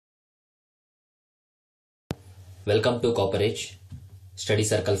Welcome to Copperage Study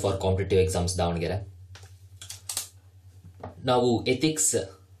Circle for Competitive Exams Davangere. ನಾವು ethics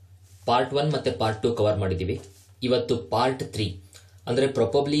part 1 ಮತ್ತೆ part 2 cover ಮಾಡಿದೀವಿ. ಇವತ್ತು part 3 ಅಂದ್ರೆ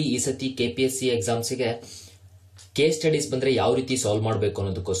ಪ್ರೊಬಬ್ಲಿ ಈ ಸತಿ ಕೆಪಿಎಸ್ಸಿ ಎಕ್ಸಾಮ್ಸ್ ಗೆ ಕೇಸ್ ಸ್ಟಡೀಸ್ ಬಂದ್ರೆ ಯಾವ ರೀತಿ ಸಾಲ್ವ್ ಮಾಡಬೇಕು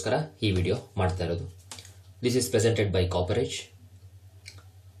ಅನ್ನೋದಕ್ಕೋಸ್ಕರ ಈ ವಿಡಿಯೋ ಮಾಡ್ತಾ ಇರೋದು. This is presented by coverage.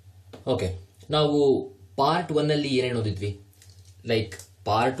 Okay, ನಾವು ಪಾರ್ಟ್ 1 ಅಲ್ಲಿ ಏನೇನು ಓದಿದ್ವಿ? ಲೈಕ್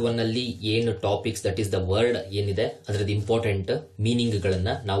ಪಾರ್ಟ್ 1 ಅಲ್ಲಿ ಏನು topics, that is the word ಏನಿದೆ ಅದರದ್ದು ಇಂಪಾರ್ಟೆಂಟ್ ಮೀನಿಂಗ್ ಗಳನ್ನ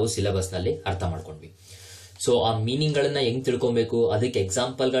ನಾವು ಸಿಲೆಬಸ್ ನಲ್ಲಿ ಅರ್ಥ ಮಾಡ್ಕೊಂಡ್ವಿ. ಸೊ ಆ ಮೀನಿಂಗ್ ಗಳನ್ನ ಹೆಂಗ್ ತಿಳ್ಕೊಬೇಕು, ಅದಕ್ಕೆ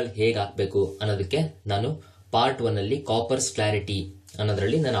ಎಕ್ಸಾಂಪಲ್ ಗಳು ಹೇಗೆ ಹಾಕ್ಬೇಕು ಅನ್ನೋದಕ್ಕೆ ನಾನು ಪಾರ್ಟ್ 1 ಅಲ್ಲಿ ಕಾಪರ್ಸ್ ಕ್ಲಾರಿಟಿ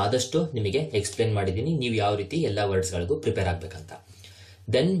ಅನ್ನೋದ್ರಲ್ಲಿ ನಾನು ಆದಷ್ಟು ನಿಮಗೆ ಎಕ್ಸ್ಪ್ಲೇನ್ ಮಾಡಿದ್ದೀನಿ, ನೀವು ಯಾವ ರೀತಿ ಎಲ್ಲಾ ವರ್ಡ್ಸ್ ಗಳಿಗೂ ಪ್ರಿಪೇರ್ ಆಗ್ಬೇಕಂತ.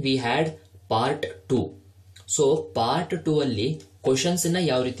 Then we had part 2. So part 2 ಅಲ್ಲಿ ಕ್ವಶನ್ಸ್ ನ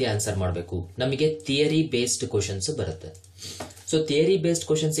ಯಾವ ರೀತಿ ಆನ್ಸರ್ ಮಾಡಬೇಕು, ನಮಗೆ ಥಿಯರಿ ಬೇಸ್ಡ್ ಕ್ವಶನ್ಸ್ ಬರುತ್ತೆ. ಸೊ ಥಿಯರಿ ಬೇಸ್ಡ್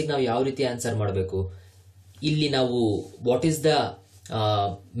ಕ್ವಶನ್ಸ್ ನಾವು ಯಾವ ರೀತಿ ಆನ್ಸರ್ ಮಾಡಬೇಕು, ಇಲ್ಲಿ ನಾವು what is the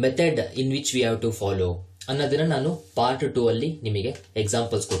method in which we have to follow ಅನ್ನೋದನ್ನ ನಾನು ಪಾರ್ಟ್ 2 ಅಲ್ಲಿ ನಿಮಗೆ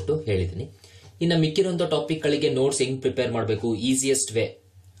ಎಕ್ಸಾಂಪಲ್ಸ್ ಕೊಟ್ಟು ಹೇಳಿದ್ದೀನಿ. ಇನ್ನು ಮಿಕ್ಕಿರುವಂತ ಟಾಪಿಕ್ ಗಳಿಗೆ ನೋಟ್ಸ್ ಹೆಂಗ್ ಪ್ರಿಪೇರ್ ಮಾಡಬೇಕು, ಈಸಿಯೆಸ್ಟ್ ವೇ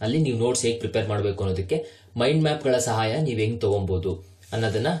ಅಲ್ಲಿ ನೀವು ನೋಟ್ಸ್ ಹೇಗೆ ಪ್ರಿಪೇರ್ ಮಾಡಬೇಕು ಅನ್ನೋದಕ್ಕೆ ಮೈಂಡ್ ಮ್ಯಾಪ್ ಗಳ ಸಹಾಯ ನೀವು ಹೆಂಗ್ ತಗೊಬಹುದು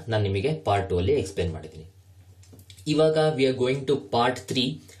ಅನ್ನೋದನ್ನ ನಾನು ನಿಮಗೆ ಪಾರ್ಟ್ 2 ಅಲ್ಲಿ ಎಕ್ಸ್ಪ್ಲೇನ್ ಮಾಡಿದ್ದೀನಿ. ಇವಾಗ we are going to part 3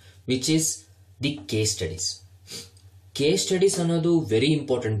 which is the case studies. Case studies ಅನ್ನೋದು ವೆರಿ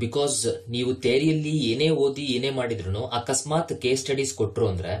ಇಂಪಾರ್ಟೆಂಟ್, ಬಿಕಾಸ್ ನೀವು ಥಿಯರಿಯಲ್ಲಿ ಏನೇ ಓದಿ ಏನೇ ಮಾಡಿದ್ರು ಅಕಸ್ಮಾತ್ ಕೇಸ್ ಸ್ಟಡೀಸ್ ಕೊಟ್ರು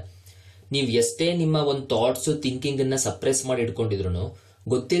ಅಂದ್ರೆ ನೀವು ಎಷ್ಟೇ ನಿಮ್ಮ ಒಂದು ಥಾಟ್ಸ್ ಥಿಂಕಿಂಗ್ ಅನ್ನ ಸಪ್ರೆಸ್ ಮಾಡಿ ಇಟ್ಕೊಂಡಿದ್ರು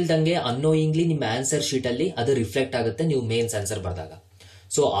ಗೊತ್ತಿಲ್ದಂಗೆ ಅನ್ನೋಯಿಂಗ್ಲಿ ನಿಮ್ಮ ಆನ್ಸರ್ ಶೀಟ್ ಅಲ್ಲಿ ಅದು ರಿಫ್ಲೆಕ್ಟ್ ಆಗುತ್ತೆ ನೀವು ಮೇನ್ಸ್ ಆನ್ಸರ್ ಬರೆದಾಗ.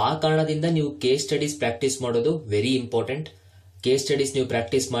 ಸೊ ಆ ಕಾರಣದಿಂದ ನೀವು ಕೇಸ್ ಸ್ಟಡೀಸ್ ಪ್ರಾಕ್ಟೀಸ್ ಮಾಡೋದು ವೆರಿ ಇಂಪಾರ್ಟೆಂಟ್. ಕೇಸ್ ಸ್ಟಡೀಸ್ ನೀವು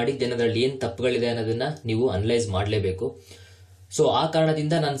ಪ್ರಾಕ್ಟೀಸ್ ಮಾಡಿ ಅದರಲ್ಲಿ ಏನ್ ತಪ್ಪುಗಳಿದೆ ಅನ್ನೋದನ್ನ ನೀವು ಅನಲೈಸ್ ಮಾಡಲೇಬೇಕು. ಸೊ ಆ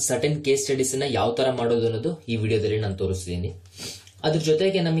ಕಾರಣದಿಂದ ನಾನು ಸರ್ಟನ್ ಕೇಸ್ ಸ್ಟಡೀಸ್ ಅನ್ನ ಯಾವ ತರ ಮಾಡೋದು ಅನ್ನೋದು ಈ ವಿಡಿಯೋದಲ್ಲಿ ನಾನು ತೋರಿಸ್ತೀನಿ. ಅದ್ರ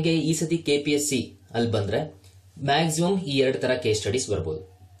ಜೊತೆಗೆ ನಮಗೆ ಈ ಸತಿ ಕೆಪಿಎಸ್ಸಿ ಅಲ್ಲಿ ಬಂದ್ರೆ ಮ್ಯಾಕ್ಸಿಮಮ್ ಈ 2 ತರ ಕೇಸ್ ಸ್ಟಡೀಸ್ ಬರ್ಬೋದು.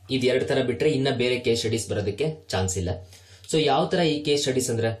 ಇದು 2 ತರ ಬಿಟ್ರೆ ಇನ್ನ ಬೇರೆ ಕೇಸ್ ಸ್ಟಡೀಸ್ ಬರೋದಕ್ಕೆ ಚಾನ್ಸ್ ಇಲ್ಲ. ಸೊ ಯಾವ ತರ ಈ ಕೇಸ್ ಸ್ಟಡೀಸ್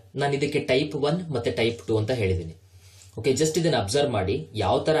ಅಂದ್ರೆ ನಾನು ಇದಕ್ಕೆ ಟೈಪ್ 1 ಮತ್ತೆ ಟೈಪ್ 2 ಅಂತ ಹೇಳಿದ್ದೀನಿ. ಓಕೆ, ಜಸ್ಟ್ ಇದನ್ನ ಅಬ್ಸರ್ವ್ ಮಾಡಿ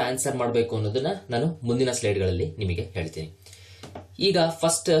ಯಾವ ತರ ಆನ್ಸರ್ ಮಾಡಬೇಕು ಅನ್ನೋದನ್ನ ನಾನು ಮುಂದಿನ ಸ್ಲೈಡ್ ಗಳಲ್ಲಿ ನಿಮಗೆ ಹೇಳ್ತೀನಿ. ಈಗ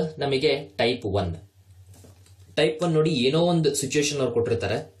ಫಸ್ಟ್ ನಮಗೆ ಟೈಪ್ 1 ನೋಡಿ, ಏನೋ ಒಂದು ಸಿಚುಯೇಷನ್ ಅವ್ರು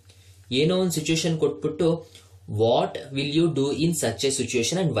ಕೊಟ್ಟಿರ್ತಾರೆ. ಏನೋ ಒಂದು ಸಿಚುಯೇಷನ್ ಕೊಟ್ಬಿಟ್ಟು what will you do in such A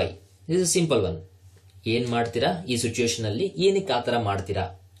situation and Y. This is simple one. ಏನ್ ಮಾಡ್ತೀರಾ ಈ ಸಿಚುಯೇಷನ್ ಅಲ್ಲಿ, ಏನಕ್ಕೆ ಆತರ ಮಾಡ್ತೀರಾ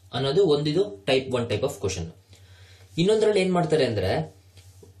ಅನ್ನೋದು ಒಂದಿದು ಟೈಪ್ 1 ಟೈಪ್ ಆಫ್ ಕ್ವಶನ್. ಇನ್ನೊಂದ್ರಲ್ಲಿ ಏನ್ ಮಾಡ್ತಾರೆ ಅಂದ್ರೆ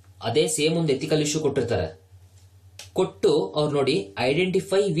ಅದೇ ಸೇಮ್ ಒಂದು ಎಥಿಕಲ್ ಇಶ್ಯೂ ಕೊಟ್ಟಿರ್ತಾರೆ. ಕೊಟ್ಟು ಅವ್ರು ನೋಡಿ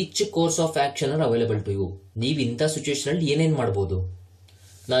identify which course of action are available to you. ನೀವು ಇಂಥ ಸಿಚುಯೇಷನ್ ಅಲ್ಲಿ ಏನೇನ್ ಮಾಡಬಹುದು,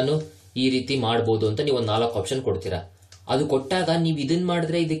 ನಾನು ಈ ರೀತಿ ಮಾಡಬಹುದು ಅಂತ ನೀವು 4 ಆಪ್ಷನ್ ಕೊಡ್ತೀರಾ. ಅದು ಕೊಟ್ಟಾಗ ನೀವು ಇದನ್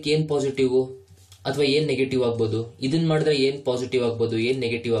ಮಾಡಿದ್ರೆ ಇದಕ್ಕೆ ಏನ್ ಪಾಸಿಟಿವ್ ಅಥವಾ ಏನ್ ನೆಗೆಟಿವ್ ಆಗ್ಬೋದು, ಇದನ್ ಮಾಡಿದ್ರೆ ಏನ್ ಪಾಸಿಟಿವ್ ಆಗ್ಬೋದು, ಏನ್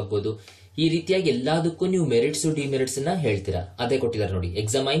ನೆಗೆಟಿವ್ ಆಗ್ಬೋದು, ಈ ರೀತಿಯಾಗಿ ಎಲ್ಲದಕ್ಕೂ ನೀವು ಮೆರಿಟ್ಸ್ ಡಿಮೆರಿಟ್ಸ್ ನ ಹೇಳ್ತೀರಾ. ಅದೇ ಕೊಟ್ಟಿದ್ದಾರೆ ನೋಡಿ,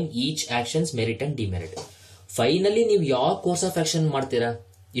 examine each actions merit and demerit. Finally ನೀವು ಯಾವ ಕೋರ್ಸ್ ಆಫ್ ಆಕ್ಷನ್ ಮಾಡ್ತೀರಾ,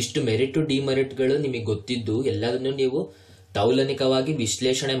 ಇಷ್ಟು ಮೆರಿಟ್ ಡಿಮೆರಿಟ್ ಗಳು ನಿಮಗೆ ಗೊತ್ತಿದ್ದು ಎಲ್ಲದನ್ನು ನೀವು ತೌಲನಿಕವಾಗಿ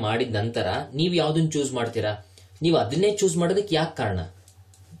ವಿಶ್ಲೇಷಣೆ ಮಾಡಿದ ನಂತರ ನೀವು ಯಾವ್ದನ್ನ ಚೂಸ್ ಮಾಡ್ತೀರಾ. ನೀವು ಅದನ್ನೇ ಚೂಸ್ ಮಾಡೋದಕ್ಕೆ ಯಾಕೆ ಕಾರಣ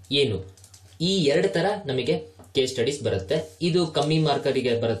ಏನು? ಈ 2 ತರ ನಮಗೆ ಕೇಸ್ ಸ್ಟಡೀಸ್ ಬರುತ್ತೆ. ಇದು ಕಮ್ಮಿ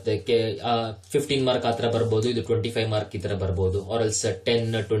ಮಾರ್ಕರಿಗೆ ಬರುತ್ತೆ, 15 ಮಾರ್ಕ್ ಆತರ ಬರ್ಬೋದು, ಇದು 25 ಮಾರ್ಕ್ ಈ ತರ ಬರ್ಬೋದು, ಆರ್ ಎಲ್ಸ್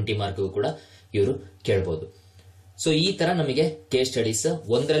 10-20 ಮಾರ್ಕ್ ಕೂಡ ಇವರು ಕೇಳಬಹುದು. ಸೊ ಈ ತರ ನಮಗೆ ಕೇಸ್ ಸ್ಟಡೀಸ್.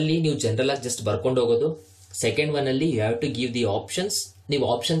 ಒಂದರಲ್ಲಿ ನೀವು ಜನರಲ್ ಆಗಿ ಜಸ್ಟ್ ಬರ್ಕೊಂಡು ಹೋಗೋದು, ಸೆಕೆಂಡ್ ಒನ್ ಅಲ್ಲಿ you have to give the options. ನೀವು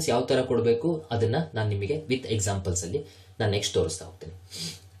ಆಪ್ಷನ್ಸ್ ಯಾವ ತರ ಕೊಡಬೇಕು ಅದನ್ನ ನಾನು ನಿಮಗೆ ವಿತ್ ಎಕ್ಸಾಂಪಲ್ಸ್ ಅಲ್ಲಿ ನಾನು ನೆಕ್ಸ್ಟ್ ತೋರಿಸ್ತಾ ಹೋಗ್ತೀನಿ.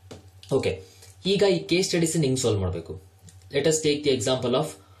 ಓಕೆ, ಈಗ ಈ ಕೇಸ್ ಸ್ಟಡೀಸ್ ಹೆಂಗ್ ಸಾಲ್ವ್ ಮಾಡಬೇಕು, let us take the example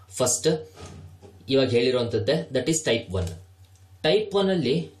of first ಇವಾಗ ಹೇಳಿರುವಂತದ್ದೇ, ದಟ್ ಈಸ್ ಟೈಪ್ 1. ಟೈಪ್ 1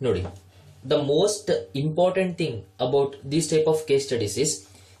 ಅಲ್ಲಿ ನೋಡಿ, the most important thing about this type of case studies is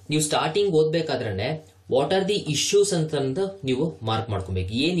ನೀವು starting ಓದ್ಬೇಕಾದ್ರೆ what are the issues ಅಂತ ನೀವು ಮಾರ್ಕ್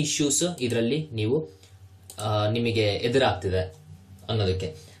ಮಾಡ್ಕೊಬೇಕು. ಏನ್ ಇಶ್ಯೂಸ್ ಇದರಲ್ಲಿ ನೀವು ನಿಮಗೆ ಎದುರಾಗ್ತಿದೆ ಅನ್ನೋದಕ್ಕೆ.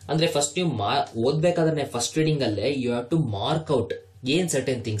 ಅಂದ್ರೆ ಫಸ್ಟ್ ನೀವು ಓದ್ಬೇಕಾದ್ರೆ ಫಸ್ಟ್ ರೀಡಿಂಗ್ ಅಲ್ಲೇ you have to mark out ಏನ್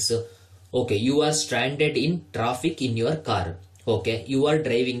certain things. Okay, you are stranded in traffic in your car. Okay, you are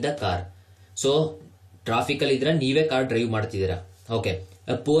driving the car. So traffic ಅಲ್ಲಿ ಇದ್ರೆ ನೀವೇ ಕಾರ್ ಡ್ರೈವ್ ಮಾಡ್ತಿದ್ದೀರಾ. ಓಕೆ,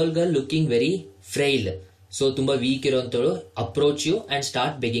 ಅ poor girl looking very ಫ್ರೈಲ್. So ತುಂಬಾ weak ಇರುವಂತವ್ರು approach you and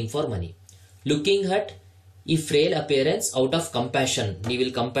start begging for money. Looking ಹಟ್ ಈ ಫ್ರೇಲ್ appearance out of compassion. ನೀವು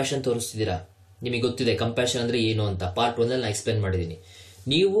ಇಲ್ಲಿ compassion ತೋರಿಸ್ತಿದ್ದೀರಾ, ನಿಮಗೆ ಗೊತ್ತಿದೆ ಕಂಪ್ಯಾಷನ್ ಅಂದ್ರೆ ಏನು ಅಂತ. ಪಾರ್ಟ್ 1 ಅಲ್ಲಿ ನಾನು ಎಕ್ಸ್ಪ್ಲೇನ್ ಮಾಡಿದ್ದೀನಿ.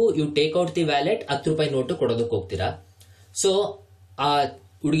 ನೀವು you take out the wallet, 10 ರೂಪಾಯಿ ನೋಟು ಕೊಡೋದಕ್ಕೆ ಹೋಗ್ತೀರಾ. ಸೊ ಆ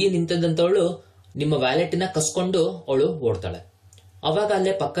ಹುಡುಗಿ ನಿಂತದಂತವಳು ನಿಮ್ಮ ವ್ಯಾಲೆಟ್ ನ ಕಸ್ಕೊಂಡು ಅವಳು ಓಡ್ತಾಳೆ. ಅವಾಗ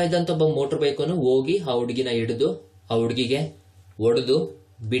ಅಲ್ಲೇ ಪಕ್ಕ ಇದ್ದಂತ ಒಬ್ಬ ಮೋಟರ್ ಬೈಕನ್ನು ಹೋಗಿ ಆ ಹುಡುಗಿನ ಹಿಡಿದು ಆ ಹುಡುಗಿಗೆ ಹೊಡೆದು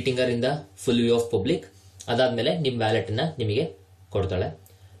ಬೀಟಿಂಗರ್ ಇಂದ ಫುಲ್ ವ್ಯೂ ಆಫ್ ಪಬ್ಲಿಕ್. ಅದಾದ್ಮೇಲೆ ನಿಮ್ ವ್ಯಾಲೆಟ್ ನ ನಿಮಗೆ ಕೊಡ್ತಾಳೆ.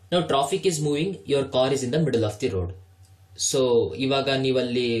 ನಾವು traffic is moving, your car is in the middle of the road. So ಇವಾಗ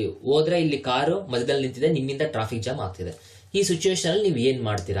ನೀವಲ್ಲಿ ಹೋದ್ರೆ ಇಲ್ಲಿ ಕಾರು ಮಧ್ಯದಲ್ಲಿ ನಿಂತಿದೆ, ನಿಮ್ಮಿಂದ ಟ್ರಾಫಿಕ್ ಜಾಮ್ ಆಗ್ತಿದೆ. ಈ ಸಿಚುವೇಶನ್ ಅಲ್ಲಿ ನೀವು ಏನ್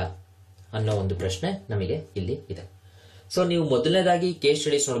ಮಾಡ್ತೀರಾ ಅನ್ನೋ ಒಂದು ಪ್ರಶ್ನೆ ನಮಗೆ ಇಲ್ಲಿ ಇದೆ. ಸೊ ನೀವು ಮೊದಲನೇದಾಗಿ ಕೇಸ್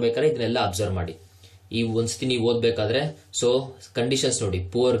ಸ್ಟಡೀಸ್ ನೋಡ್ಬೇಕಾದ್ರೆ ಇದನ್ನೆಲ್ಲ ಅಬ್ಸರ್ವ್ ಮಾಡಿ. ಈ ಒಂದ್ಸತಿ ನೀವು ಓದ್ಬೇಕಾದ್ರೆ ಸೊ ಕಂಡೀಷನ್ಸ್ ನೋಡಿ,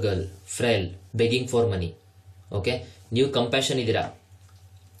 poor girl, ಫ್ರೈಲ್, begging for money. Okay, ನೀವು ಕಂಪ್ಯಾಷನ್ ಇದ್ದೀರಾ,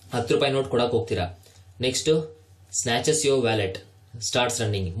 10 ರೂಪಾಯಿ ನೋಟ್ ಕೊಡಕ್ ಹೋಗ್ತೀರಾ. Next ಸ್ನ್ಯಾಚಸ್ your wallet, starts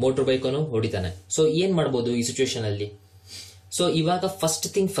running, motor bike ಅನ್ನು ಹೊಡಿತಾನೆ. ಸೊ ಏನ್ ಮಾಡ್ಬೋದು ಈ ಸಿಚುವೇಶನ್ ಅಲ್ಲಿ? ಸೊ ಇವಾಗ ಫಸ್ಟ್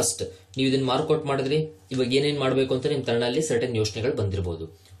ಥಿಂಗ್ ಫಸ್ಟ್ ನೀವು ಇದನ್ನ ಮಾರ್ಕ್ಔಟ್ ಮಾಡಿದ್ರಿ, ಇವಾಗ ಏನೇನ್ ಮಾಡ್ಬೇಕು ಅಂತ ನಿಮ್ ತಲೆಯಲ್ಲಿ ಸರ್ಟನ್ ಯೋಚನೆಗಳು ಬಂದಿರಬಹುದು.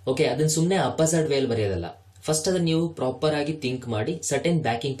 ಓಕೆ, ಅದನ್ನ ಸುಮ್ಮನೆ ಅಪೋಸಿಟ್ ವೇಲ್ ಬರೆಯೋದಲ್ಲ. ಫಸ್ಟ್ ಅದನ್ನ ನೀವು ಪ್ರಾಪರ್ ಆಗಿ ಥಿಂಕ್ ಮಾಡಿ ಸರ್ಟನ್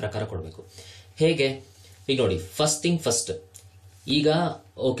ಬ್ಯಾಕಿಂಗ್ ಪ್ರಕಾರ ಕೊಡಬೇಕು. ಹೇಗೆ? ಈಗ ನೋಡಿ, ಫಸ್ಟ್ ಥಿಂಗ್ ಫಸ್ಟ್. ಈಗ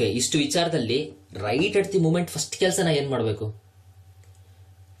ಓಕೆ, ಇಷ್ಟು ವಿಚಾರದಲ್ಲಿ right at the moment first ಕೆಲಸನ ಏನ್ ಮಾಡಬೇಕು?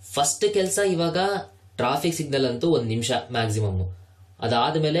 ಫಸ್ಟ್ ಕೆಲಸ ಇವಾಗ ಟ್ರಾಫಿಕ್ ಸಿಗ್ನಲ್ ಅಂತೂ 1 ನಿಮಿಷ ಮ್ಯಾಕ್ಸಿಮಮ್.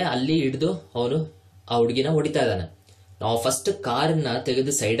 ಅದಾದ್ಮೇಲೆ ಅಲ್ಲಿ ಹಿಡಿದು ಅವನು ಆ ಹುಡುಗಿನ ಹೊಡಿತಾ ಇದ್ದಾನೆ. ನಾವು ಫಸ್ಟ್ ಕಾರನ್ನ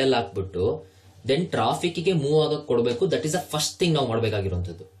ತೆಗೆದು ಸೈಡಲ್ಲಿ ಹಾಕ್ಬಿಟ್ಟು ದೆನ್ ಟ್ರಾಫಿಕ್ಗೆ ಮೂವ್ ಆಗಕ್ ಕೊಡಬೇಕು. That is the first thing ನಾವು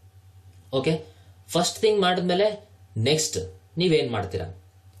ಮಾಡಬೇಕಾಗಿರುವಂಥದ್ದು. ಓಕೆ, ಫಸ್ಟ್ ಥಿಂಗ್ ಮಾಡಿದ್ಮೇಲೆ ನೆಕ್ಸ್ಟ್ ನೀವೇನ್ ಮಾಡ್ತೀರಾ?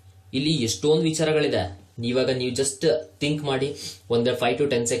 ಇಲ್ಲಿ ಎಷ್ಟೊಂದು ವಿಚಾರಗಳಿದೆ. ಇವಾಗ ನೀವು ಜಸ್ಟ್ ಥಿಂಕ್ ಮಾಡಿ ಒಂದು 5 to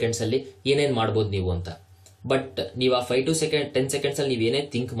 10 seconds ಅಲ್ಲಿ ಏನೇನ್ ಮಾಡ್ಬೋದು ನೀವು ಅಂತ. ಬಟ್ ನೀವು ಆ 5 to 10 seconds ಅಲ್ಲಿ ನೀವು ಏನೇ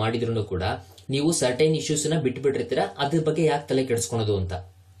ಥಿಂಕ್ ಮಾಡಿದ್ರು ಕೂಡ ನೀವು ಸರ್ಟೈನ್ ಇಶ್ಯೂಸ್ ನ ಬಿಟ್ಬಿಟ್ಟಿರ್ತೀರಾ. ಅದ್ರ ಬಗ್ಗೆ ಯಾಕೆ ತಲೆ ಕೆಡಿಸ್ಕೊಳೋದು ಅಂತ.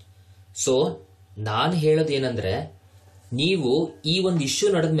 ಸೊ ನಾನು ಹೇಳೋದು ಏನಂದ್ರೆ, ನೀವು ಈ ಒಂದು ಇಶ್ಯೂ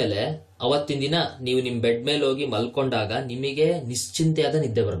ನಡೆದ್ಮೇಲೆ ಅವತ್ತಿನ ದಿನ ನೀವು ನಿಮ್ ಬೆಡ್ ಮೇಲೆ ಹೋಗಿ ಮಲ್ಕೊಂಡಾಗ ನಿಮಗೆ ನಿಶ್ಚಿಂತೆಯಾದ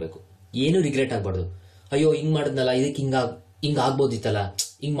ನಿದ್ದೆ ಬರಬೇಕು. ಏನು ರಿಗ್ರೆಟ್ ಆಗ್ಬಾರ್ದು. ಅಯ್ಯೋ ಹಿಂಗ್ ಮಾಡಿದ್ನಲ್ಲ, ಇದಕ್ಕೆ ಹಿಂಗ್ ಆಗ್ಬೋದಿತ್ತಲ್ಲ,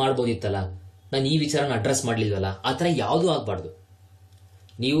 ಹಿಂಗ್ ಮಾಡ್ಬೋದಿತ್ತಲ್ಲ, ನಾನು ಈ ವಿಚಾರನ ಅಡ್ರೆಸ್ ಮಾಡ್ಲಿಲ್ವಲ್ಲ, ಆತರ ಯಾವ್ದು ಆಗ್ಬಾರ್ದು.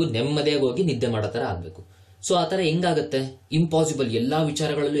 ನೀವು ನೆಮ್ಮದಿಯಾಗಿ ಹೋಗಿ ನಿದ್ದೆ ಮಾಡೋ ತರ ಆಗ್ಬೇಕು. ಸೊ ಆತರ ಹೆಂಗಾಗತ್ತೆ? ಇಂಪಾಸಿಬಲ್. ಎಲ್ಲಾ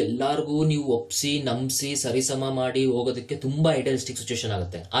ವಿಚಾರಗಳಲ್ಲೂ ಎಲ್ಲಾರ್ಗೂ ನೀವು ಒಪ್ಸಿ ನಂಬಿಸಿ ಸರಿಸಮ ಮಾಡಿ ಹೋಗೋದಕ್ಕೆ ತುಂಬಾ ಐಡಿಯಲಿಸ್ಟಿಕ್ ಸಿಚುವೇಶನ್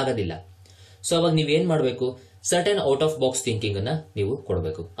ಆಗುತ್ತೆ, ಆಗೋದಿಲ್ಲ. ಸೊ ಅವಾಗ ನೀವೇನ್ ಮಾಡ್ಬೇಕು? Certain out of box thinking ಅನ್ನ ನೀವು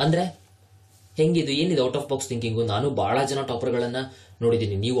ಕೊಡಬೇಕು. ಅಂದ್ರೆ ಹೆಂಗಿದು, ಏನಿದೆ ಔಟ್ ಆಫ್ ಬಾಕ್ಸ್ ಥಿಂಕಿಂಗು? ನಾನು ಬಹಳ ಜನ ಟಾಪರ್ಗಳನ್ನ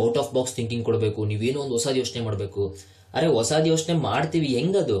ನೋಡಿದ್ದೀನಿ. ನೀವು ಔಟ್ ಆಫ್ ಬಾಕ್ಸ್ ಥಿಂಕಿಂಗ್ ಕೊಡಬೇಕು, ನೀವೇನೋ ಒಂದು ಹೊಸದ್ ಯೋಚನೆ ಮಾಡಬೇಕು. ಅರೆ ಹೊಸದ್ ಯೋಚನೆ ಮಾಡ್ತೀವಿ,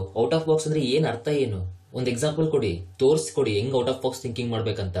 ಹೆಂಗದು? ಔಟ್ ಆಫ್ ಬಾಕ್ಸ್ ಅಂದ್ರೆ ಏನ್ ಅರ್ಥ ಏನು? ಒಂದು ಎಕ್ಸಾಂಪಲ್ ಕೊಡಿ, ತೋರಿಸ್ಕೊಡಿ ಹೆಂಗ್ ಔಟ್ ಆಫ್ ಬಾಕ್ಸ್ ಥಿಂಕಿಂಗ್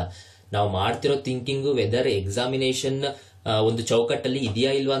ಮಾಡ್ಬೇಕಂತ. ನಾವು ಮಾಡ್ತಿರೋ ಥಿಂಕಿಂಗ್ ವೆದರ್ ಎಕ್ಸಾಮಿನೇಷನ್ ಒಂದು ಚೌಕಟ್ಟಲ್ಲಿ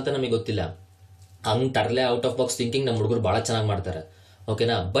ಇದೆಯಾ ಇಲ್ವಾ ಅಂತ ನಮಗೆ ಗೊತ್ತಿಲ್ಲ. ಹಂಗ್ ತರಲೆ ಔಟ್ ಆಫ್ ಬಾಕ್ಸ್ ಥಿಂಕಿಂಗ್ ನಮ್ಮ ಹುಡುಗರು ಬಹಳ ಚೆನ್ನಾಗಿ ಮಾಡ್ತಾರೆ.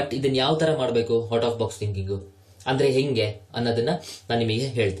 ಓಕೆನಾ? ಬಟ್ ಇದನ್ನ ಯಾವ ತರ ಮಾಡಬೇಕು ಔಟ್ ಆಫ್ ಬಾಕ್ಸ್ ಥಿಂಕಿಂಗ್ ಅಂದ್ರೆ ಹೆಂಗೆ ಅನ್ನೋದನ್ನ ನಾನು ನಿಮಗೆ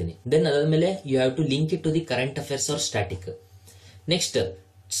ಹೇಳ್ತೀನಿ. ದೆನ್ ಅದಾದ್ಮೇಲೆ you have to link it to the current affairs R static. Next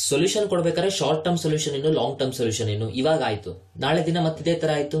solution ಕೊಡ್ಬೇಕಾದ್ರೆ ಶಾರ್ಟ್ ಟರ್ಮ್ ಸೊಲ್ಯೂಷನ್ ಏನು, ಲಾಂಗ್ ಟರ್ಮ್ ಸೊಲ್ಯೂಷನ್ ಏನು, ಇವಾಗ ಆಯ್ತು, ನಾಳೆ ದಿನ ಮತ್ತಿದೇ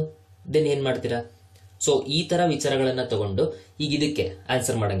ತರ ಆಯ್ತು, ದೆನ್ ಏನ್ ಮಾಡ್ತೀರಾ? ಸೊ ಈ ತರ ವಿಚಾರಗಳನ್ನ ತಗೊಂಡು ಈಗ ಇದಕ್ಕೆ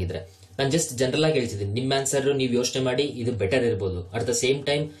ಆನ್ಸರ್ ಮಾಡಂಗಿದ್ರೆ ನಾನು ಜಸ್ಟ್ ಜನರಲ್ ಆಗಿ ಹೇಳ್ತಿದ್ದೀನಿ. ನಿಮ್ಮ ಆನ್ಸರ್ ನೀವು ಯೋಚನೆ ಮಾಡಿ, ಇದು ಬೆಟರ್ ಇರ್ಬೋದು. ಅಟ್ ದ ಸೇಮ್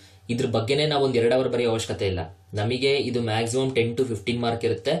ಟೈಮ್ ಇದ್ರ ಬಗ್ಗೆನೇ ನಾವು ಒಂದು 2 ಅವರ್ ಬರೆಯೋ ಅವಶ್ಯಕತೆ ಇಲ್ಲ. ನಮಗೆ ಇದು ಮ್ಯಾಕ್ಸಿಮಮ್ 10 to 15 ಮಾರ್ಕ್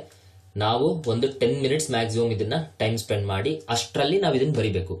ಇರುತ್ತೆ. ನಾವು ಒಂದು 10 minutes ಮ್ಯಾಕ್ಸಿಮಮ್ ಇದನ್ನ ಟೈಮ್ ಸ್ಪೆಂಡ್ ಮಾಡಿ ಅಷ್ಟರಲ್ಲಿ ನಾವು ಇದನ್ನ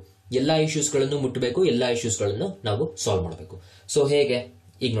ಬರಿಬೇಕು. ಎಲ್ಲಾ ಇಶ್ಯೂಸ್ ಗಳನ್ನು ಮುಟ್ಟಬೇಕು, ಎಲ್ಲಾ ಇಶ್ಯೂಸ್ ಗಳನ್ನು ನಾವು ಸಾಲ್ವ್ ಮಾಡಬೇಕು. ಸೊ ಹೇಗೆ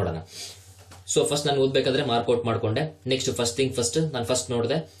ಈಗ ನೋಡೋಣ. ಸೊ ಫಸ್ಟ್ ನಾನು ಓದ್ಬೇಕಾದ್ರೆ ಮಾರ್ಕ್ಔಟ್ ಮಾಡ್ಕೊಂಡೆ. ನೆಕ್ಸ್ಟ್ ಫಸ್ಟ್ ಥಿಂಗ್ ಫಸ್ಟ್ ನಾನು ಫಸ್ಟ್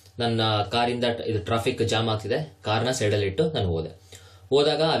ನೋಡಿದೆ, ನನ್ನ ಕಾರಿಂದ ಇದು ಟ್ರಾಫಿಕ್ ಜಾಮ್ ಆಗ್ತಿದೆ, ಕಾರ್ನ ಸೈಡಲ್ಲಿ ಇಟ್ಟು ನಾನು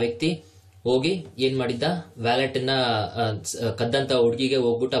ಹೋದಾಗ ಆ ವ್ಯಕ್ತಿ ಹೋಗಿ ಏನ್ ಮಾಡಿದ್ದ, ವ್ಯಾಲೆಟ್ ನ ಕದ್ದಂತ ಹುಡುಗಿಗೆ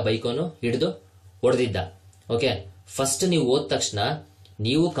ಹೋಗ್ಬಿಟ್ಟು ಆ ಬೈಕನ್ನು ಹಿಡಿದು ಹೊಡೆದಿದ್ದ. ಓಕೆ, ಫಸ್ಟ್ ನೀವು ಹೋದ ತಕ್ಷಣ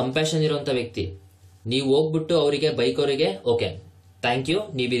ನೀವು ಕಂಪ್ಯಾಷನ್ ಇರುವಂತ ವ್ಯಕ್ತಿ, ನೀವು ಹೋಗ್ಬಿಟ್ಟು ಅವರಿಗೆ ಬೈಕ್ ಅವರಿಗೆ ಓಕೆ ಥ್ಯಾಂಕ್ ಯು,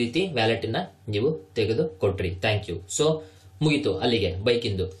 ನೀವು ಈ ರೀತಿ ವ್ಯಾಲೆಟ್ ನ ನೀವು ತೆಗೆದು ಕೊಟ್ರಿ, ಥ್ಯಾಂಕ್ ಯು. ಸೊ ಮುಗೀತು ಅಲ್ಲಿಗೆ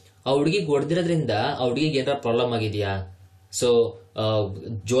ಬೈಕಿಂದು. ಆ ಹುಡುಗಿಗೆ ಹೊಡೆದಿರೋದ್ರಿಂದ ಆ ಹುಡುಗಿಗೆ ಏನಾರ ಪ್ರಾಬ್ಲಮ್ ಆಗಿದ್ಯಾ? ಸೊ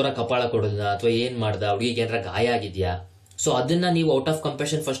ಜೋರ ಕಪಾಳ ಕೊಡೋದ ಅಥವಾ ಏನ್ ಮಾಡ್ದ, ಹುಡುಗಿಗೆ ಏನಾರ ಗಾಯ ಆಗಿದ್ಯಾ? ಸೊ ಅದನ್ನ ನೀವು ಔಟ್ ಆಫ್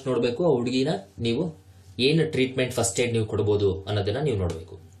ಕಂಪ್ಯಾಷನ್ ಫಸ್ಟ್ ನೋಡ್ಬೇಕು. ಆ ಹುಡುಗಿನ ನೀವು ಏನು ಟ್ರೀಟ್ಮೆಂಟ್ ಫಸ್ಟ್ ಏಡ್ ನೀವು ಕೊಡಬಹುದು ಅನ್ನೋದನ್ನ ನೀವು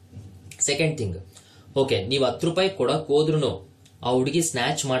ನೋಡ್ಬೇಕು. ಸೆಕೆಂಡ್ ಥಿಂಗ್, ಓಕೆ ನೀವು 10 ರೂಪಾಯಿ ಕೊಡಕ್ ಹೋದ್ರು ಆ ಹುಡುಗಿ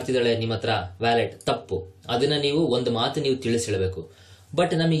ಸ್ನ್ಯಾಚ್ ಮಾಡ್ತಿದ್ದಾಳೆ ನಿಮ್ಮ ಹತ್ರ ವ್ಯಾಲೆಟ್, ತಪ್ಪು. ಅದನ್ನ ನೀವು ಒಂದು ಮಾತು ನೀವು ತಿಳಿಸಿ ಹೇಳಬೇಕು.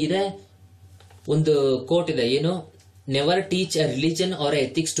 ಬಟ್ ನಮಗಿದೆ ಒಂದು ಕೋಟ್ ಇದೆ, ಏನು, never teach A religion R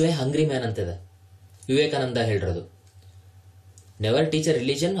ethics to A hungry man ಅಂತಿದೆ. ವಿವೇಕಾನಂದ ಹೇಳಿರೋದು. Never teach A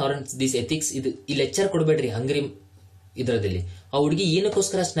religion R this ethics. ಇದು ಈ ಲೆಕ್ಚರ್ ಕೊಡಬೇಡ್ರಿ ಹಂಗ್ರಿ ಇದರದಲ್ಲಿ. ಆ ಹುಡುಗಿ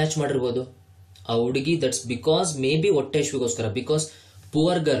ಏನಕ್ಕೋಸ್ಕರ ಸ್ನ್ಯಾಚ್ ಮಾಡಿರ್ಬೋದು? ಆ ಹುಡುಗಿ ದಟ್ಸ್ ಬಿಕಾಸ್ ಮೇ ಬಿ ಹೊಟ್ಟೆ ಇಶ್ವಿಗೋಸ್ಕರ, because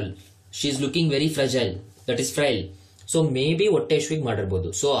poor girl, she is looking very fragile, that is ಫ್ರೈಲ್. So may be ಹೊಟ್ಟೆ ಇಶ್ವಿಗೆ ಮಾಡಿರ್ಬೋದು.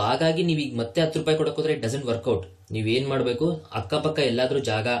 ಸೊ ಹಾಗಾಗಿ ನೀವೀಗ ಮತ್ತೆ 10 ರೂಪಾಯಿ ಕೊಡಕ್ ಹೋದ್ರೆ ಇಟ್ ಡಸಂಟ್ ವರ್ಕ್ಔಟ್. ನೀವೇನ್ ಮಾಡ್ಬೇಕು, ಅಕ್ಕಪಕ್ಕ ಎಲ್ಲಾದ್ರೂ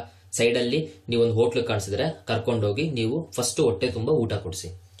ಜಾಗ ಸೈಡ್ ಅಲ್ಲಿ ನೀವೊಂದು ಹೋಟ್ಲ್ ಕಾಣಿಸಿದ್ರೆ ಕರ್ಕೊಂಡೋಗಿ ನೀವು ಫಸ್ಟ್ ಹೊಟ್ಟೆ ತುಂಬಾ ಊಟ ಕೊಡಿಸಿ.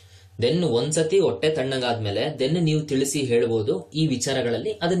 ದೆನ್ ಒಂದ್ಸತಿ ಹೊಟ್ಟೆ ತಣ್ಣಗಾದ್ಮೇಲೆ ದೆನ್ ನೀವು ತಿಳಿಸಿ ಹೇಳ್ಬೋದು ಈ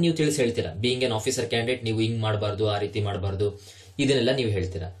ವಿಚಾರಗಳಲ್ಲಿ. ಅದನ್ನ ನೀವು ತಿಳಿಸಿ ಹೇಳ್ತೀರಾ. ಬೀಯಿಂಗ್ ಎನ್ ಆಫೀಸರ್ ಕ್ಯಾಂಡಿಡೇಟ್ ನೀವು ಹಿಂಗ್ ಮಾಡಬಾರ್ದು, ಆ ರೀತಿ ಮಾಡಬಾರ್ದು, ಇದನ್ನೆಲ್ಲ ನೀವು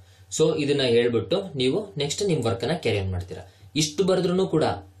ಹೇಳ್ತೀರಾ. ಸೊ ಇದನ್ನ ಹೇಳ್ಬಿಟ್ಟು ನೀವು ನೆಕ್ಸ್ಟ್ ನಿಮ್ ವರ್ಕ್ ನ ಕ್ಯಾರಿ ಆನ್ ಮಾಡ್ತೀರಾ. ಇಷ್ಟು ಬರೆದ್ರು ಕೂಡ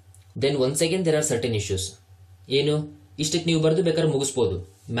then once again there are certain issues. ಏನು, ಇಷ್ಟಕ್ಕೆ ನೀವು ಬರೆದು ಬೇಕಾದ್ರೆ ಮುಗಿಸ್ಬೋದು.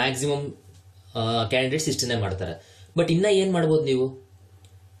 ಮ್ಯಾಕ್ಸಿಮಮ್ ಕ್ಯಾಂಡಿಡೇಟ್ಸ್ ಇಷ್ಟನ್ನೇ ಮಾಡ್ತಾರೆ. ಬಟ್ ಇನ್ನ ಏನ್ ಮಾಡ್ಬೋದು ನೀವು,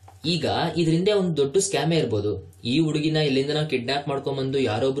 ಈಗ ಇದರಿಂದ ಒಂದು ದೊಡ್ಡ ಸ್ಕ್ಯಾಮೇ ಇರ್ಬೋದು. ಈ ಹುಡುಗಿನ ಇಲ್ಲಿಂದ ನಾವು ಕಿಡ್ನಾಪ್ ಮಾಡ್ಕೊಂಡ್ಬಂದು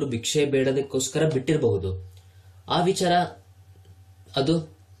ಯಾರೊಬ್ರು ಭಿಕ್ಷೆ ಬೇಡೋದಕ್ಕೋಸ್ಕರ ಬಿಟ್ಟಿರಬಹುದು. ಆ ವಿಚಾರ ಅದು.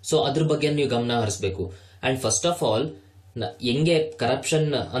 ಸೊ ಅದ್ರ ಬಗ್ಗೆ ನೀವು ಗಮನ ಹರಿಸಬೇಕು. ಅಂಡ್ ಫಸ್ಟ್ ಆಫ್ ಆಲ್ ಹೆಂಗೆ ಕರಪ್ಷನ್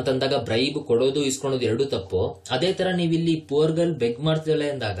ಅಂತಂದಾಗ ಬ್ರೈಬ್ ಕೊಡೋದು ಇಸ್ಕೊಳೋದು ಎರಡೂ ತಪ್ಪು, ಅದೇ ತರ ನೀವಿಲ್ಲಿ ಪುವರ್ ಗರ್ಲ್ ಬೆಗ್ ಮಾಡ್ತಿದ್ದಾಳೆ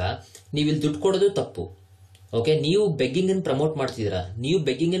ಅಂದಾಗ ನೀವಿಲ್ಲಿ ದುಡ್ಡು ಕೊಡೋದು ತಪ್ಪು. ಓಕೆ, ನೀವು ಬೆಗ್ಗಿಂಗ್ ಅನ್ನು ಪ್ರಮೋಟ್ ಮಾಡ್ತಿದ್ದೀರಾ. ನೀವು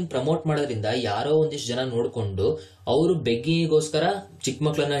ಬೆಗ್ಗಿಂಗ್ ಅನ್ನು ಪ್ರಮೋಟ್ ಮಾಡೋದ್ರಿಂದ ಯಾರೋ ಒಂದಿಷ್ಟು ಜನ ನೋಡ್ಕೊಂಡು ಅವರು ಬೆಗ್ಗಿಂಗಿಗೋಸ್ಕರ ಚಿಕ್ಕ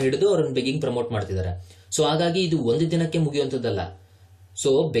ಮಕ್ಕಳನ್ನ ಹಿಡಿದು ಅವ್ರನ್ನ ಬೆಗ್ಗಿಂಗ್ ಪ್ರಮೋಟ್ ಮಾಡ್ತಿದ್ದಾರೆ. ಸೊ ಹಾಗಾಗಿ ಇದು ಒಂದು ದಿನಕ್ಕೆ ಮುಗಿಯುವಂತದ್ದಲ್ಲ. ಸೊ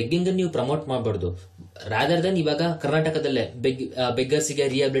ಬೆಗ್ಗಿಂಗ್ ಅನ್ನು ನೀವು ಪ್ರಮೋಟ್ ಮಾಡಬಾರ್ದು. ರಾದರ್ ದನ್ ಇವಾಗ ಕರ್ನಾಟಕದಲ್ಲೇ ಬೆಗ್ಗರ್ಸಿಗೆ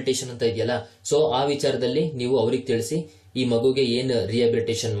ರಿಹಾಬಿಲಿಟೇಷನ್ ಅಂತ ಇದೆಯಲ್ಲ, ಸೊ ಆ ವಿಚಾರದಲ್ಲಿ ನೀವು ಅವ್ರಿಗೆ ತಿಳಿಸಿ ಈ ಮಗುಗೆ ಏನ್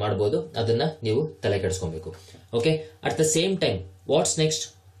ರಿಹಾಬಿಲಿಟೇಷನ್ ಮಾಡ್ಬೋದು ಅದನ್ನ ನೀವು ತಲೆ ಕೆಡಿಸ್ಕೊಬೇಕು. Okay, at the same time what's next?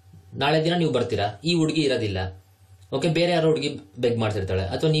 ನಾಳೆ ದಿನ ನೀವು ಬರ್ತೀರಾ, ಈ ಹುಡುಗಿ ಇರೋದಿಲ್ಲ. ಓಕೆ, ಬೇರೆ ಯಾರೋ ಹುಡುಗಿ ಬೆಗ್ ಮಾಡ್ತಿರ್ತಾಳೆ,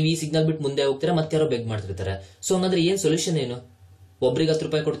 ಅಥವಾ ನೀವು ಈ ಸಿಗ್ನಲ್ ಬಿಟ್ಟು ಮುಂದೆ ಹೋಗ್ತೀರಾ, ಮತ್ತೆ ಯಾರೋ ಬೆಗ್ ಮಾಡ್ತಿರ್ತಾರೆ. ಸೊ ಹಂಗಂದ್ರೆ ಏನ್ ಸೊಲ್ಯೂಷನ್ ಏನು? ಒಬ್ರಿಗೆ 10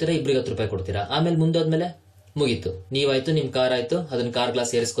 ರೂಪಾಯಿ ಕೊಡ್ತೀರಾ, ಇಬ್ರಿಗೆ 10 ರೂಪಾಯಿ ಕೊಡ್ತೀರಾ, ಆಮೇಲೆ ಮುಂದಾದ್ಮೇಲೆ ಮುಗೀತು. ನೀವಾಯ್ತು, ನಿಮ್ ಕಾರ್ ಆಯ್ತು, ಅದನ್ನ ಕಾರ್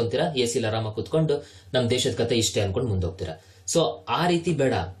ಗ್ಲಾಸ್ ಏರಿಸ್ಕೊಂತೀರಾ, ಎಸಿಲ್ ಆರಾಮಾಗಿ ಕುತ್ಕೊಂಡು ನಮ್ ದೇಶದ ಕತೆ ಇಷ್ಟೇ ಅನ್ಕೊಂಡು ಮುಂದೆ ಹೋಗ್ತೀರಾ. ಸೊ ಆ ರೀತಿ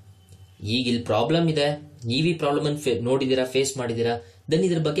ಬೇಡ. ಈಗ ಇಲ್ಲಿ ಪ್ರಾಬ್ಲಮ್ ಇದೆ, ನೀವ್ ಈ ಪ್ರಾಬ್ಲಮ್ ಅನ್ನು ನೋಡಿದೀರಾ, ಫೇಸ್ ಮಾಡಿದೀರಾ, ದೆನ್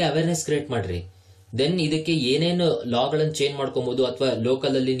ಇದ್ರ ಬಗ್ಗೆ ಅವೇರ್ನೆಸ್ ಕ್ರಿಯೇಟ್ ಮಾಡ್ರಿ. ದೆನ್ ಇದಕ್ಕೆ ಏನೇನು ಲಾಗಳನ್ನು ಚೇಂಜ್ ಮಾಡ್ಕೊಬಹುದು, ಅಥವಾ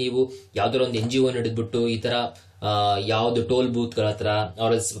ಲೋಕಲ್ ಅಲ್ಲಿ ನೀವು ಯಾವ್ದಾರ ಒಂದು NGO ಹಿಡಿದ್ಬಿಟ್ಟು ಈ ತರ ಯಾವ್ದು ಟೋಲ್ ಬೂತ್ ಗಳ ಹತ್ರ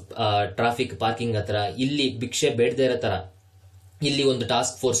ಅವ್ರ ಟ್ರಾಫಿಕ್ ಪಾರ್ಕಿಂಗ್ ಹತ್ರ ಇಲ್ಲಿ ಭಿಕ್ಷೆ ಬೇಡದೇ ಇರೋ ತರ ಇಲ್ಲಿ ಒಂದು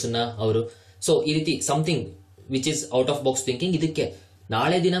ಟಾಸ್ಕ್ ಫೋರ್ಸ್ ನ ಅವರು, ಸೊ ಈ ರೀತಿ something which is out of box thinking. ಇದಕ್ಕೆ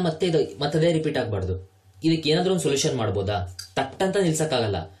ನಾಳೆ ದಿನ ಮತ್ತದೇ ರಿಪೀಟ್ ಆಗಬಾರ್ದು. ಇದಕ್ಕೆ ಏನಾದ್ರೂ ಒಂದು ಸೊಲ್ಯೂಷನ್ ಮಾಡಬಹುದಾ? ತಟ್ಟಂತ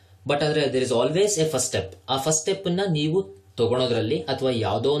ನಿಲ್ಸಕ್ಕಾಗಲ್ಲ. ಬಟ್ ಆದ್ರೆ there is always A first step. ಆ ಫಸ್ಟ್ ಸ್ಟೆಪ್ ನ ನೀವು ತಗೊಳೋದ್ರಲ್ಲಿ, ಅಥವಾ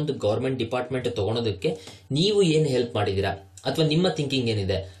ಯಾವುದೋ ಒಂದು ಗವರ್ಮೆಂಟ್ ಡಿಪಾರ್ಟ್ಮೆಂಟ್ ತಗೊಳೋದಕ್ಕೆ ನೀವು ಏನ್ ಹೆಲ್ಪ್ ಮಾಡಿದೀರಾ, ಅಥವಾ ನಿಮ್ಮ ಥಿಂಕಿಂಗ್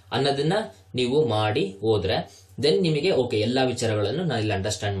ಏನಿದೆ ಅನ್ನೋದನ್ನ ನೀವು ಮಾಡಿ ಹೋದ್ರೆ ದೆನ್ ನಿಮಗೆ ಓಕೆ, ಎಲ್ಲಾ ವಿಚಾರಗಳನ್ನು ನಾನು ಇಲ್ಲಿ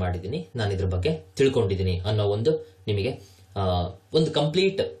ಅಂಡರ್ಸ್ಟ್ಯಾಂಡ್ ಮಾಡಿದ್ದೀನಿ, ನಾನು ಇದ್ರ ಬಗ್ಗೆ ತಿಳ್ಕೊಂಡಿದ್ದೀನಿ ಅನ್ನೋ ಒಂದು ನಿಮಗೆ ಒಂದು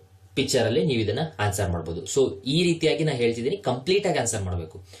ಕಂಪ್ಲೀಟ್ ಪಿಕ್ಚರ್ ಅಲ್ಲಿ ನೀವು ಇದನ್ನ ಆನ್ಸರ್ ಮಾಡಬಹುದು. ಸೊ ಈ ರೀತಿಯಾಗಿ ನಾನು ಹೇಳ್ತಿದ್ದೀನಿ, ಕಂಪ್ಲೀಟ್ ಆಗಿ ಆನ್ಸರ್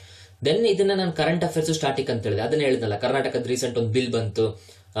ಮಾಡಬೇಕು. ದೆನ್ ಇದನ್ನ ನಾನು ಕರೆಂಟ್ ಅಫೇರ್ಸ್ ಸ್ಟಾರ್ಟಿಂಗ್ ಅಂತ ಹೇಳಿದೆ, ಅದನ್ನ ಹೇಳಿದ್ನಲ್ಲ, ಕರ್ನಾಟಕದ ರೀಸೆಂಟ್ ಒಂದು ಬಿಲ್ ಬಂತು,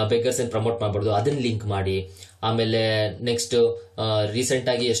 ಬೆಗ್ಗರ್ಸ್ ಅನ್ನು ಪ್ರಮೋಟ್ ಮಾಡಬಾರ್ದು, ಅದನ್ನ ಲಿಂಕ್ ಮಾಡಿ. ಆಮೇಲೆ ನೆಕ್ಸ್ಟ್ ರೀಸೆಂಟ್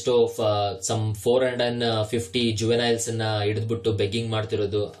ಆಗಿ ಎಷ್ಟೋ ಸಮ್ 450 ಜುವೆನೈಲ್ಸ್ ನ ಹಿಡಿದ್ಬಿಟ್ಟು ಬೆಗ್ಗಿಂಗ್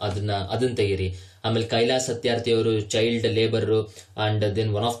ಮಾಡ್ತಿರೋದು, ಅದನ್ನ ತೆಗೀರಿ. ಆಮೇಲೆ ಕೈಲಾಸ್ ಸತ್ಯಾರ್ಥಿ ಅವರು child labour, and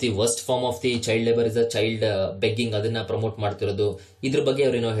then one of the worst form of the child labour is a child begging, ಅದನ್ನ ಪ್ರಮೋಟ್ ಮಾಡ್ತಿರೋದು, ಇದ್ರ ಬಗ್ಗೆ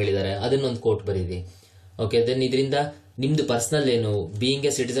ಅವ್ರೇನೋ ಹೇಳಿದ್ದಾರೆ, ಅದನ್ನೊಂದು ಕೋಟ್ ಬರೀರಿ. ಓಕೆ, ದೆನ್ ಇದರಿಂದ ನಿಮ್ದು ಪರ್ಸನಲ್ ಏನು, being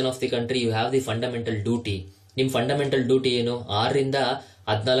A citizen of the country you have the fundamental duty. ನಿಮ್ ಫಂಡಮೆಂಟಲ್ ಡ್ಯೂಟಿ ಏನು? 6 ರಿಂದ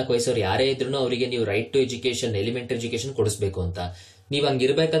 14 ವಯಸ್ಸವ್ರು ಯಾರೇ ಇದ್ರು ಅವರಿಗೆ ನೀವು right to education, elementary education ಕೊಡಿಸ್ಬೇಕು ಅಂತ. ನೀವ್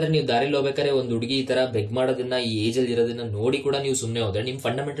ಹಂಗಿರ್ಬೇಕಾದ್ರೆ ನೀವು ದಾರಿಲಿ ಹೋಗ್ಬೇಕಾದ್ರೆ ಒಂದು ಹುಡುಗಿ ಈ ತರ ಬೆಗ್ ಮಾಡೋದನ್ನ, ಈ ಏಜ್ ಅಲ್ಲಿ ಇರೋದನ್ನ ನೋಡಿ ಕೂಡ ನೀವು ಸುಮ್ಮನೆ ಹೋದ್ರೆ ನಿಮ್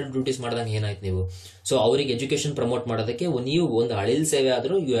ಫಂಡಮೆಂಟಲ್ ಡ್ಯೂಟೀಸ್ ಮಾಡ್ದಂಗೆ ಏನಾಯ್ತು ನೀವು? ಸೊ ಅವ್ರಿಗೆ ಎಜುಕೇಶನ್ ಪ್ರಮೋಟ್ ಮಾಡೋದಕ್ಕೆ ನೀವು ಒಂದು ಅಳಿಲ್ ಸೇವೆ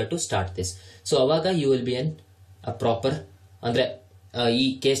ಆದ್ರೂ you have to start this. So ಅವಾಗ you will be an proper, ಅಂದ್ರೆ ಈ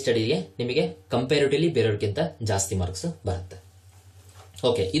ಕೇಸ್ ಸ್ಟಡಿಗೆ ನಿಮಗೆ ಕಂಪೇರಿಟಿವ್ಲಿ ಬೇರೆಯವ್ರಿಗಿಂತ ಜಾಸ್ತಿ ಮಾರ್ಕ್ಸ್ ಬರುತ್ತೆ.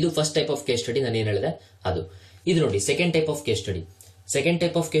 ಓಕೆ, ಇದು first type of case study. ನಾನು ಏನ್ ಹೇಳಿದೆ ಅದು. ಇದು ನೋಡಿ second type of case study. Second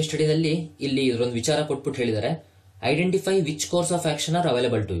type of case ಸ್ಟಡಿನಲ್ಲಿ ಇಲ್ಲಿ ಇದೊಂದು ವಿಚಾರ ಕೊಟ್ಬಿಟ್ಟು ಹೇಳಿದ್ದಾರೆ, identify which course of action are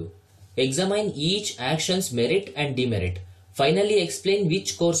available to you, examine each actions merit and demerit, finally explain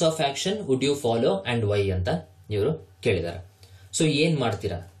which course of action would you follow and Y ಅಂತ ಇವರು ಕೇಳಿದ್ದಾರೆ. So ಏನ್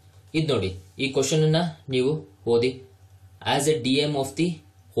ಮಾಡ್ತೀರಾ ಇದು ನೋಡಿ. ಈ ಕ್ವಶನ್ ಅನ್ನ ನೀವು ಓದಿ. As A DM of the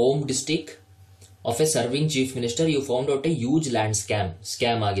home district of a serving chief minister, you found out a huge land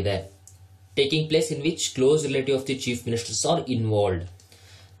scam ಆಗಿದೆ, taking place in which close relative of the chief ministers are involved.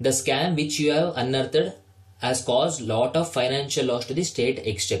 The scam which you have unearthed has caused lot of financial loss to the state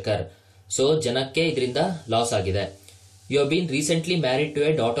exchequer. So ಜನಕ್ಕೆ ಇದರಿಂದ loss ಆಗಿದೆ. You have been recently married to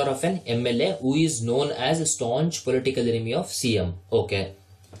a daughter of an MLA who is known as a staunch political enemy of CM. Okay,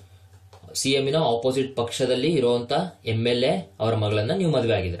 CM ನ opposite ಪಕ್ಷದಲ್ಲಿ ಇರುವಂತ MLA ಅವರ ಮಗಳನ್ನ ನೀವು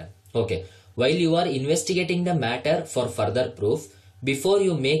ಮದುವೆ ಆಗಿದ್ರೆ. Okay, while you are investigating the matter for further proof, before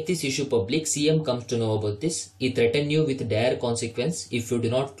you make this issue public, CM comes to know about this. ಈ threaten you with ಡೈರ್ consequence if you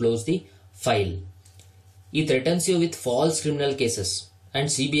do not close the file. ಈ ಥ್ರೆಟನ್ಸ್ you with falls criminal cases and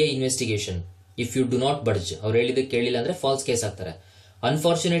CBI investigation if you do not ಬಡ್ಜ್. ಅವ್ರು ಹೇಳಿದಕ್ಕೆ ಕೇಳಿಲ್ಲ ಅಂದ್ರೆ falls case ಆಗ್ತಾರೆ.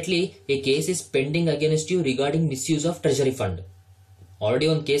 Unfortunately A case is pending against you regarding misuse of treasury fund. Already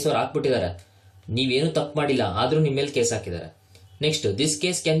ಒಂದು case ಅವ್ರು ಹಾಕ್ಬಿಟ್ಟಿದ್ದಾರೆ, ನೀವೇನು ತಪ್ಪು ಮಾಡಿಲ್ಲ ಆದ್ರೂ ನಿಮ್ಮ ಮೇಲೆ ಕೇಸ್ ಹಾಕಿದ್ದಾರೆ. Next, this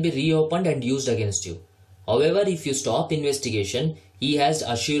case can be ರೀಓಪನ್ಡ್ and used against you. However, if you stop investigation, he has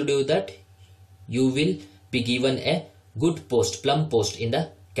assured you that you will be given a good post, plum post in the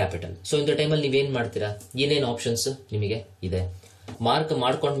capital. So in the time ಅಲ್ಲಿ ನೀವೇನ್ ಮಾಡ್ತೀರಾ? ಏನೇನು options ನಿಮಗೆ ಇದೆ mark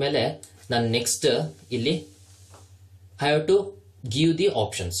ಮಾಡ್ಕೊಂಡ್ಮೇಲೆ ನಾನು next ಇಲ್ಲಿ I have to give the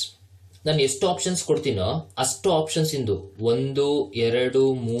options. ನಾನು ಎಷ್ಟು ಆಪ್ಷನ್ಸ್ ಕೊಡ್ತೀನೋ ಅಷ್ಟು ಆಪ್ಷನ್ಸ್ ಇಂದು 1 2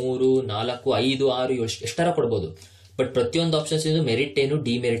 3 4 5 6 ಎಷ್ಟರ ಕೊಡ್ಬೋದು. ಬಟ್ ಪ್ರತಿಯೊಂದು ಆಪ್ಷನ್ಸ್ ಇಂದು ಮೆರಿಟ್ ಏನು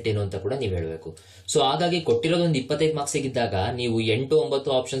ಡಿಮೆರಿಟ್ ಏನು ಅಂತ ಕೂಡ ನೀವು ಹೇಳಬೇಕು. ಸೊ ಹಾಗಾಗಿ ಕೊಟ್ಟಿರೋದು ಒಂದು 25 ಮಾರ್ಕ್ಸ್ ಇದ್ದಾಗ ನೀವು 8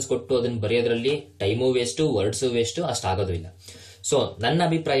 9 ಆಪ್ಷನ್ಸ್ ಕೊಟ್ಟು ಅದನ್ನ ಬರೆಯೋದ್ರಲ್ಲಿ ಟೈಮು ವೇಸ್ಟ್, ವರ್ಡ್ಸ್ ವೇಸ್ಟ್, ಅಷ್ಟಾಗೋದು ಇಲ್ಲ. ಸೊ ನನ್ನ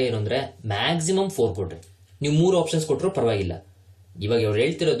ಅಭಿಪ್ರಾಯ ಏನು ಅಂದ್ರೆ ಮ್ಯಾಕ್ಸಿಮಮ್ 4 ಕೊಡ್ರಿ. ನೀವು 3 ಆಪ್ಷನ್ಸ್ ಕೊಟ್ಟರು ಪರವಾಗಿಲ್ಲ. ಇವಾಗ ಅವ್ರು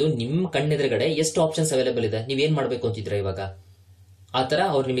ಹೇಳ್ತಿರೋದು ನಿಮ್ಮ ಕಣ್ಣೆದುರುಗಡೆ ಎಷ್ಟು ಆಪ್ಷನ್ಸ್ ಅವೈಲೇಬಲ್ ಇದೆ, ನೀವೇನ್ ಮಾಡ್ಬೇಕು ಅಂತಿದ್ರೆ ಇವಾಗ ಆ ತರ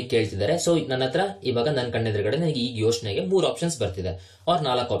ಅವ್ರು ನಿಮಗೆ ಕೇಳ್ತಿದ್ದಾರೆ. ಸೊ ನನ್ನ ಹತ್ರ ಇವಾಗ ನನ್ನ ಕಣ್ಣೆದುರುಗಡೆ ನನಗೆ ಈ ಯೋಚನೆಗೆ 3 ಆಪ್ಷನ್ಸ್ ಬರ್ತಿದೆ ಅವ್ರ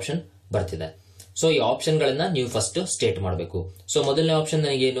 4 ಆಪ್ಷನ್ ಬರ್ತಿದೆ. ಸೊ ಈ ಆಪ್ಷನ್ ಗಳನ್ನ ನೀವು ಫಸ್ಟ್ ಸ್ಟೇಟ್ ಮಾಡಬೇಕು. ಸೊ ಮೊದಲನೇ ಆಪ್ಷನ್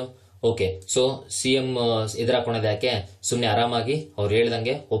ನನಗೇನು, ಓಕೆ ಸೊ ಸಿಎಂ ಎದುರಾಕೋಣದ ಯಾಕೆ, ಸುಮ್ನೆ ಆರಾಮಾಗಿ ಅವ್ರು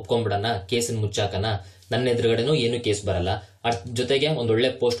ಹೇಳ್ದಂಗೆ ಒಪ್ಕೊಂಡ್ಬಿಡಣ, ಕೇಸನ್ ಮುಚ್ಚಾಕನ, ನನ್ನ ಎದುರುಗಡೆನೂ ಏನು ಕೇಸ್ ಬರಲ್ಲ, ಜೊತೆಗೆ ಒಂದೊಳ್ಳೆ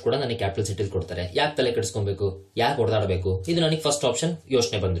ಪೋಸ್ಟ್ ಕೂಡ ನನಗೆ ಕ್ಯಾಪಿಟಲ್ ಸಿಟಿಲ್ ಕೊಡ್ತಾರೆ, ಯಾಕೆ ತಲೆ ಕೆಡಿಸ್ಕೊಬೇಕು, ಯಾಕೆ ಹೊಡೆದಾಡಬೇಕು. ಇದು ನನಗೆ ಫಸ್ಟ್ ಆಪ್ಷನ್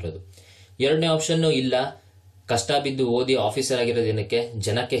ಯೋಚನೆ ಬಂದಿರೋದು. ಎರಡನೇ ಆಪ್ಷನ್ ಇಲ್ಲ, ಕಷ್ಟ ಬಿದ್ದು ಓದಿ ಆಫೀಸರ್ ಆಗಿರೋದೇನಕ್ಕೆ,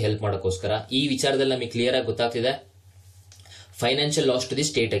 ಜನಕ್ಕೆ ಹೆಲ್ಪ್ ಮಾಡೋಕ್ಕೋಸ್ಕರ. ಈ ವಿಚಾರದಲ್ಲಿ ನಮಗೆ ಕ್ಲಿಯರ್ ಆಗಿ ಗೊತ್ತಾಗ್ತಿದೆ, financial loss to the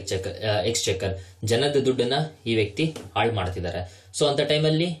state ಎಕ್ಸ್ಚೆಕರ್, ಜನದ ದುಡ್ಡನ್ನ ಈ ವ್ಯಕ್ತಿ ಹಾಳು ಮಾಡ್ತಿದ್ದಾರೆ. ಸೊ ಅಂತ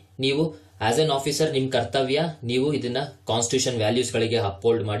ಟೈಮಲ್ಲಿ ನೀವು ಆಸ್ ಎನ್ ಆಫೀಸರ್ ನಿಮ್ ಕರ್ತವ್ಯ, ನೀವು ಇದನ್ನ ಕಾನ್ಸ್ಟಿಟ್ಯೂಷನ್ ವ್ಯಾಲ್ಯೂಸ್ ಗಳಿಗೆ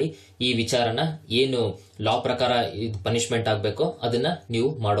ಅಪ್ಹೋಲ್ಡ್ ಮಾಡಿ ಈ ವಿಚಾರನ ಏನು ಲಾ ಪ್ರಕಾರ ಪನಿಷ್ಮೆಂಟ್ ಆಗ್ಬೇಕೋ ಅದನ್ನ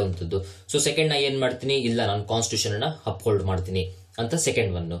ನೀವು ಮಾಡುವಂತದ್ದು. ಸೊ ಸೆಕೆಂಡ್ ನಾ ಏನ್ ಮಾಡ್ತೀನಿ, ಇಲ್ಲ ನಾನು ಕಾನ್ಸ್ಟಿಟ್ಯೂಷನ್ ಅನ್ನ ಅಪ್ಹೋಲ್ಡ್ ಮಾಡ್ತೀನಿ ಅಂತ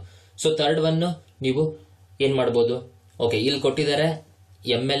second one. So third one ನೀವು ಏನ್ ಮಾಡ್ಬೋದು, ಓಕೆ ಇಲ್ಲಿ ಕೊಟ್ಟಿದ್ದಾರೆ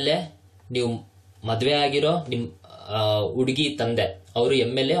MLA, ನೀವು ಮದ್ವೆ ಆಗಿರೋ ನಿಮ್ ಹುಡುಗಿ ತಂದೆ ಅವರು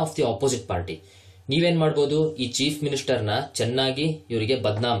MLA of the opposite party. ನೀವೇನ್ ಮಾಡ್ಬೋದು, ಈ ಚೀಫ್ ಮಿನಿಸ್ಟರ್ನ ಚೆನ್ನಾಗಿ ಇವರಿಗೆ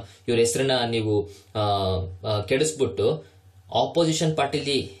ಬದ್ನಾಮ್, ಇವ್ರ ಹೆಸರನ್ನ ನೀವು ಕೆಡಿಸ್ಬಿಟ್ಟು ಆಪೋಸಿಷನ್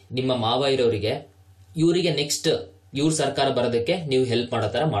ಪಾರ್ಟಿಲಿ ನಿಮ್ಮ ಮಾವ ಇರೋರಿಗೆ ಇವರಿಗೆ ನೆಕ್ಸ್ಟ್ ಇವ್ರ ಸರ್ಕಾರ ಬರೋದಕ್ಕೆ ನೀವು ಹೆಲ್ಪ್ ಮಾಡೋ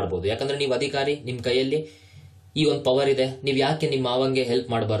ತರ ಮಾಡ್ಬೋದು. ಯಾಕಂದ್ರೆ ನೀವು ಅಧಿಕಾರಿ, ನಿಮ್ ಕೈಯಲ್ಲಿ ಈ ಒಂದು ಪವರ್ ಇದೆ, ನೀವು ಯಾಕೆ ನಿಮ್ಮ ಮಾವಂಗೆ ಹೆಲ್ಪ್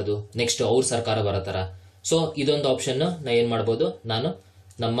ಮಾಡಬಾರ್ದು ನೆಕ್ಸ್ಟ್ ಅವ್ರ ಸರ್ಕಾರ ಬರೋ ತರ. ಸೊ ಇದೊಂದು ಆಪ್ಷನ್ ನಾ ಏನ್ ಮಾಡ್ಬೋದು, ನಾನು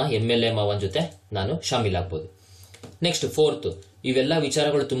ನಮ್ಮ MLA ಮಾವನ್ ಜೊತೆ ನಾನು ಶಾಮೀಲ್ ಆಗ್ಬೋದು. ನೆಕ್ಸ್ಟ್ ಫೋರ್ತ್, ಇವೆಲ್ಲ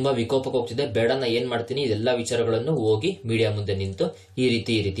ವಿಚಾರಗಳು ತುಂಬಾ ವಿಕೋಪಕ್ಕೆ ಹೋಗ್ತಿದೆ, ಬೇಡ ನಾ ಏನ್ ಮಾಡ್ತೀನಿ, ಇದೆಲ್ಲ ವಿಚಾರಗಳನ್ನು ಹೋಗಿ ಮೀಡಿಯಾ ಮುಂದೆ ನಿಂತು ಈ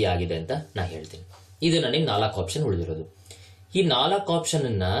ರೀತಿ ಆಗಿದೆ ಅಂತ ನಾ ಹೇಳ್ತೀನಿ. ಇದು ನನಗೆ 4 ಆಪ್ಷನ್ ಉಳಿದಿರೋದು. ಈ 4 ಆಪ್ಷನ್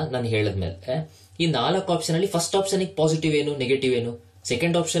ಅನ್ನ ನಾನು ಹೇಳಿದ್ಮೇಲೆ ಈ 4 ಆಪ್ಷನ್ ಅಲ್ಲಿ ಫಸ್ಟ್ ಆಪ್ಷನ್ ಪಾಸಿಟಿವ್ ಏನು ನೆಗೆಟಿವ್ ಏನು,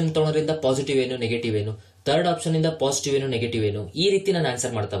 ಸೆಕೆಂಡ್ ಆಪ್ಷನ್ ತಗೊಳೋದ್ರಿಂದ ಪಾಸಿಟಿವ್ ಏನು ನೆಗೆಟಿವ್ ಏನು, ಥರ್ಡ್ ಆಪ್ಷನ್ ಇಂದ ಪಾಸಿಟಿವ್ ಏನು ನೆಗೆಟಿವ್ ಏನು, ಈ ರೀತಿ ನಾನು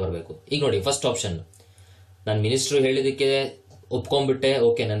ಆನ್ಸರ್ ಮಾಡ್ತಾ ಬರಬೇಕು. ಈಗ ನೋಡಿ ಫಸ್ಟ್ ಆಪ್ಷನ್, ನಾನು ಮಿನಿಸ್ಟ್ರು ಹೇಳಿದಕ್ಕೆ ಒಪ್ಕೊಂಡ್ಬಿಟ್ಟೆ,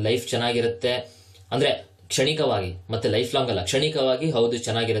 ಓಕೆ ನನ್ನ ಲೈಫ್ ಚೆನ್ನಾಗಿರುತ್ತೆ ಅಂದ್ರೆ ಕ್ಷಣಿಕವಾಗಿ, ಮತ್ತೆ ಲೈಫ್ ಲಾಂಗ್ ಅಲ್ಲ, ಕ್ಷಣಿಕವಾಗಿ ಹೌದು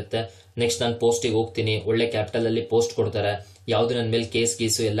ಚೆನ್ನಾಗಿರುತ್ತೆ, ನೆಕ್ಸ್ಟ್ ನಾನು ಪೋಸ್ಟಿಗೆ ಹೋಗ್ತೀನಿ, ಒಳ್ಳೆ ಕ್ಯಾಪಿಟಲ್ ಅಲ್ಲಿ ಪೋಸ್ಟ್ ಕೊಡ್ತಾರೆ, ಯಾವ್ದು ನನ್ನ ಮೇಲೆ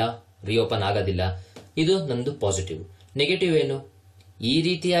ಕೇಸು ಎಲ್ಲ ರಿಓಪನ್ ಆಗೋದಿಲ್ಲ, ಇದು ನಂದು ಪಾಸಿಟಿವ್. ನೆಗೆಟಿವ್ ಏನು, ಈ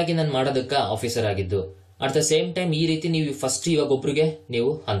ರೀತಿಯಾಗಿ ನಾನು ಮಾಡೋದಕ್ಕ ಆಫೀಸರ್ ಆಗಿದ್ದು, ಅಟ್ ದ ಸೇಮ್ ಟೈಮ್ ಈ ರೀತಿ ನೀವು ಫಸ್ಟ್ ಇವಾಗ ಒಬ್ರಿಗೆ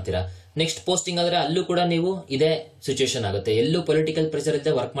ನೀವು ಅಂತೀರಾ, ನೆಕ್ಸ್ಟ್ ಪೋಸ್ಟಿಂಗ್ ಆದ್ರೆ ಅಲ್ಲೂ ಕೂಡ ನೀವು ಇದೇ ಸಿಚುವೇಶನ್ ಆಗುತ್ತೆ, ಎಲ್ಲೂ ಪೊಲಿಟಿಕಲ್ ಪ್ರೆಷರ್ ಇದ್ದ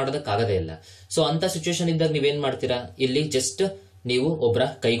ವರ್ಕ್ ಮಾಡೋದಕ್ಕಾಗದೇ ಇಲ್ಲ. ಸೊ ಅಂತ ಸಿಚುವೇಶನ್ ಇದ್ದಾಗ ನೀವೇನ್ ಮಾಡ್ತೀರಾ, ಇಲ್ಲಿ ಜಸ್ಟ್ ನೀವು ಒಬ್ಬರ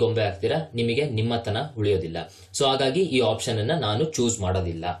ಕೈಗೊಂಬೆ ಆಗ್ತೀರಾ, ನಿಮಗೆ ನಿಮ್ಮತನ ಉಳಿಯೋದಿಲ್ಲ. ಸೊ ಹಾಗಾಗಿ ಈ ಆಪ್ಷನ್ ಅನ್ನ ನಾನು ಚೂಸ್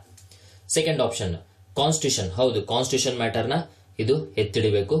ಮಾಡೋದಿಲ್ಲ. ಸೆಕೆಂಡ್ ಆಪ್ಷನ್ ಕಾನ್ಸ್ಟಿಟ್ಯೂಷನ್, ಹೌದು ಕಾನ್ಸ್ಟಿಟ್ಯೂಷನ್ ಮ್ಯಾಟರ್ನ ಇದು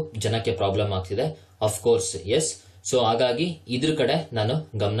ಎತ್ತಿಡಬೇಕು, ಜನಕ್ಕೆ ಪ್ರಾಬ್ಲಮ್ ಆಗ್ತಿದೆ, ಅಫ್ಕೋರ್ಸ್ ಎಸ್. ಸೊ ಹಾಗಾಗಿ ಇದ್ರ ಕಡೆ ನಾನು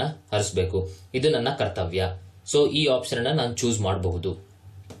ಗಮನ ಹರಿಸಬೇಕು, ಇದು ನನ್ನ ಕರ್ತವ್ಯ. ಸೊ ಈ ಆಪ್ಷನ್ ಅನ್ನ ನಾನು ಚೂಸ್ ಮಾಡಬಹುದು.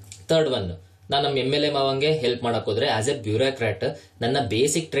 ಥರ್ಡ್ ಒನ್, ನಾನು ನಮ್ಮ MLA ಮಾವಂಗೆ ಹೆಲ್ಪ್ ಮಾಡಕ್ ಹೋದ್ರೆ ಆಸ್ ಎ ಬ್ಯೂರೋಕ್ರಾಟ್ ನನ್ನ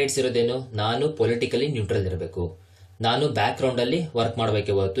ಬೇಸಿಕ್ ಟ್ರೇಡ್ಸ್ ಇರೋದೇನು, ನಾನು ಪೊಲಿಟಿಕಲಿ ನ್ಯೂಟ್ರಲ್ ಇರಬೇಕು, ನಾನು ಬ್ಯಾಕ್ ಗ್ರೌಂಡ್ ಅಲ್ಲಿ ವರ್ಕ್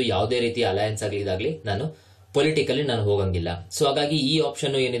ಮಾಡಬೇಕೆ ಹೊರತು ಯಾವುದೇ ರೀತಿ ಅಲಯನ್ಸ್ ಆಗಲಿ ಇದಾಗ್ಲಿ ನಾನು ಪೊಲಿಟಿಕಲಿ ನಾನು ಹೋಗಂಗಿಲ್ಲ. ಸೊ ಹಾಗಾಗಿ ಈ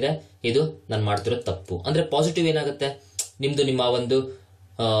ಆಪ್ಷನ್ ಏನಿದೆ ಇದು ನಾನು ಮಾಡ್ತಿರೋ ತಪ್ಪು. ಅಂದ್ರೆ ಪಾಸಿಟಿವ್ ಏನಾಗುತ್ತೆ, ನಿಮ್ದು ನಿಮ್ಮ ಒಂದು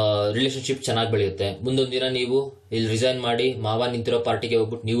ರಿಲೇಶನ್ಶಿಪ್ ಚೆನ್ನಾಗಿ ಬೆಳೆಯುತ್ತೆ, ಮುಂದೊಂದು ದಿನ ನೀವು ಇಲ್ಲಿ ರಿಸೈನ್ ಮಾಡಿ ಮಾವ ನಿಂತಿರೋ ಪಾರ್ಟಿಗೆ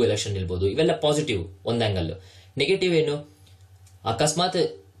ಹೋಗ್ಬಿಟ್ಟು ನೀವು ಎಲೆಕ್ಷನ್ ನಿಲ್ಬಹುದು, ಇವೆಲ್ಲ ಪಾಸಿಟಿವ್ ಒಂದ್ ಆಂಗಲ್. ನೆಗೆಟಿವ್ ಏನು, ಅಕಸ್ಮಾತ್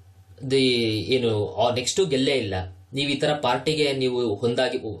ಏನು ನೆಕ್ಸ್ಟ್ ಗೆಲ್ಲೇ ಇಲ್ಲ, ನೀವು ಈ ತರ ಪಾರ್ಟಿಗೆ ನೀವು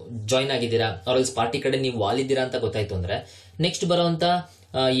ಹೊಂದಾಗಿ ಜಾಯ್ನ್ ಆಗಿದ್ದೀರಾ, ಅವ್ರ ಪಾರ್ಟಿ ಕಡೆ ನೀವು ವಾಲಿದ್ದೀರಾ ಅಂತ ಗೊತ್ತಾಯ್ತು ಅಂದ್ರೆ ನೆಕ್ಸ್ಟ್ ಬರುವಂತ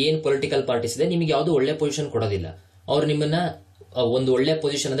ಏನ್ ಪೊಲಿಟಿಕಲ್ ಪಾರ್ಟೀಸ್ ಇದೆ ನಿಮಗೆ ಯಾವ್ದು ಒಳ್ಳೆ ಪೊಸಿಷನ್ ಕೊಡೋದಿಲ್ಲ. ಅವ್ರು ನಿಮ್ಮನ್ನ ಒಂದು ಒಳ್ಳೆ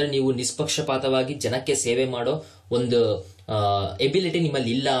ಪೊಸಿಷನ್ ಅಂದ್ರೆ ನೀವು ನಿಷ್ಪಕ್ಷಪಾತವಾಗಿ ಜನಕ್ಕೆ ಸೇವೆ ಮಾಡೋ ಒಂದು ಎಬಿಲಿಟಿ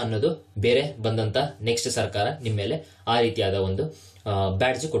ನಿಮ್ಮಲ್ಲಿ ಇಲ್ಲ ಅನ್ನೋದು ಬೇರೆ ಬಂದಂತ ನೆಕ್ಸ್ಟ್ ಸರ್ಕಾರ ನಿಮ್ಮ ಮೇಲೆ ಆ ರೀತಿಯಾದ ಒಂದು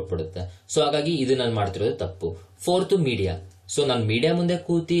ಬ್ಯಾಡ್ಜ್ ಕೊಟ್ಬಿಡುತ್ತೆ. ಸೊ ಹಾಗಾಗಿ ಇದು ನಾನು ಮಾಡ್ತಿರೋದು ತಪ್ಪು. Fourth media. ಸೊ ನಾನು ಮೀಡಿಯಾ ಮುಂದೆ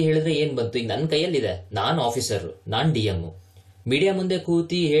ಕೂತಿ ಹೇಳಿದ್ರೆ ಏನ್ ಬಂತು, ಈಗ ನನ್ನ ಕೈಯಲ್ಲಿದೆ, ನಾನು ಆಫೀಸರ್, ನಾನ್ DM, ಮೀಡಿಯಾ ಮುಂದೆ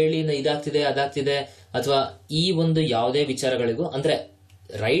ಕೂತಿ ಹೇಳಿ ಇದಾಗ್ತಿದೆ ಅದಾಗ್ತಿದೆ ಅಥವಾ ಈ ಒಂದು ಯಾವುದೇ ವಿಚಾರಗಳಿಗೂ ಅಂದ್ರೆ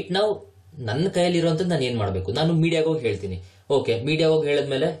ರೈಟ್ ನಾವು ನನ್ನ ಕೈಯಲ್ಲಿ ಇರುವಂತದ್ದು ನಾನು ಏನ್ ಮಾಡ್ಬೇಕು, ನಾನು ಮೀಡಿಯಾಗ ಹೋಗಿ ಹೇಳ್ತೀನಿ. ಓಕೆ, ಮೀಡಿಯಾ ಹೋಗಿ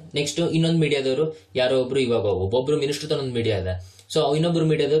ಹೇಳಿದ್ಮೇಲೆ ನೆಕ್ಸ್ಟ್ ಇನ್ನೊಂದು ಮೀಡಿಯಾದವರು ಯಾರೋ ಒಬ್ರು, ಇವಾಗ ಒಬ್ಬೊಬ್ರು ಮಿನಿಸ್ಟರ್ ಒಂದೊಂದು ಮೀಡಿಯಾ ಇದೆ, ಸೊ ಇನ್ನೊಬ್ರು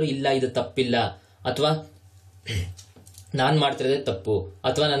ಮೀಡಿಯಾದವರು ಇಲ್ಲ ಇದು ತಪ್ಪಿಲ್ಲ ಅಥವಾ ನಾನ್ ಮಾಡ್ತಿರೋದೇ ತಪ್ಪು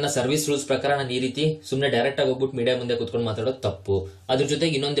ಅಥವಾ ನನ್ನ ಸರ್ವಿಸ್ ರೂಲ್ಸ್ ಪ್ರಕಾರ ನಾನು ಈ ರೀತಿ ಸುಮ್ಮನೆ ಡೈರೆಕ್ಟ್ ಆಗಿ ಹೋಗ್ಬಿಟ್ಟು ಮೀಡಿಯಾ ಮುಂದೆ ಕುತ್ಕೊಂಡು ಮಾತಾಡೋದು ತಪ್ಪು. ಅದ್ರ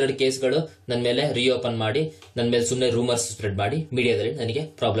ಜೊತೆಗೆ ಇನ್ನೊಂದೆರಡು ಕೇಸ್ಗಳು ನನ್ನ ಮೇಲೆ ರಿಓಪನ್ ಮಾಡಿ ನನ್ನ ಮೇಲೆ ಸುಮ್ಮನೆ ರೂಮರ್ಸ್ ಸ್ಪ್ರೆಡ್ ಮಾಡಿ ಮೀಡಿಯಾದಲ್ಲಿ ನನಗೆ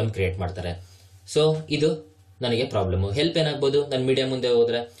ಪ್ರಾಬ್ಲಮ್ ಕ್ರಿಯೇಟ್ ಮಾಡ್ತಾರೆ. ಸೊ ಇದು ನನಗೆ ಪ್ರಾಬ್ಲಮ್. ಹೆಲ್ಪ್ ಏನಾಗ್ಬೋದು, ನಾನು ಮೀಡಿಯಾ ಮುಂದೆ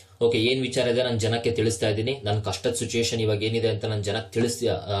ಹೋದ್ರೆ ಓಕೆ ಏನ್ ವಿಚಾರ ಇದೆ ನಾನು ಜನಕ್ಕೆ ತಿಳಿಸ್ತಾ ಇದ್ದೀನಿ, ನನ್ನ ಕಷ್ಟದ ಸಿಚುಯೇಷನ್ ಇವಾಗ ಏನಿದೆ ಅಂತ ನಾನು ಜನಕ್ಕೆ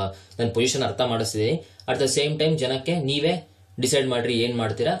ನನ್ನ ಪೊಸಿಷನ್ ಅರ್ಥ ಮಾಡಿಸ್ತಿದ್ದೀನಿ. ಅಟ್ ದ ಸೇಮ್ ಟೈಮ್ ಜನಕ್ಕೆ ನೀವೇ ಡಿಸೈಡ್ ಮಾಡ್ರಿ ಏನ್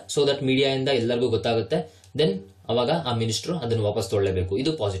ಮಾಡ್ತೀರಾ, ಸೊ ದಟ್ ಮೀಡಿಯಾ ಇಂದ ಎಲ್ಲರಿಗೂ ಗೊತ್ತಾಗುತ್ತೆ. ದೆನ್ ಅವಾಗ ಆ ಮಿನಿಸ್ಟ್ರು ಅದನ್ನು ವಾಪಸ್ ತೊಗೊಳ್ಳೇಬೇಕು.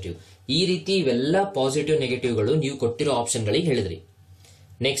 ಇದು ಪಾಸಿಟಿವ್. ಈ ರೀತಿ ಇವೆಲ್ಲ ಪಾಸಿಟಿವ್ ನೆಗೆಟಿವ್ಗಳು ನೀವು ಕೊಟ್ಟಿರೋ ಆಪ್ಷನ್ಗಳಿಗೆ ಹೇಳಿದ್ರಿ.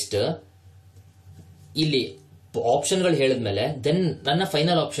 ನೆಕ್ಸ್ಟ್ ಇಲ್ಲಿ ಆಪ್ಷನ್ಗಳು ಹೇಳಿದ್ಮೇಲೆ ದೆನ್ ನನ್ನ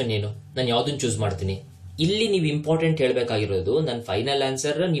ಫೈನಲ್ ಆಪ್ಷನ್ ಏನು, ನಾನು ಯಾವ್ದನ್ನ ಚೂಸ್ ಮಾಡ್ತೀನಿ. ಇಲ್ಲಿ ನೀವು ಇಂಪಾರ್ಟೆಂಟ್ ಹೇಳ್ಬೇಕಾಗಿರೋದು, ನನ್ನ ಫೈನಲ್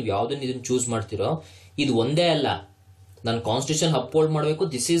ಆನ್ಸರ್ ನೀವು ಯಾವ್ದನ್ನ ಇದನ್ನ ಚೂಸ್ ಮಾಡ್ತಿರೋ ಇದು ಒಂದೇ ಅಲ್ಲ, ನಾನು ಕಾನ್ಸ್ಟಿಟ್ಯೂಷನ್ ಅಪ್ಹೋಲ್ಡ್ ಮಾಡಬೇಕು.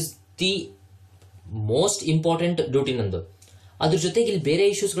 This is the most important duty ನಂದು. ಅದ್ರ ಜೊತೆಗೆ ಇಲ್ಲಿ ಬೇರೆ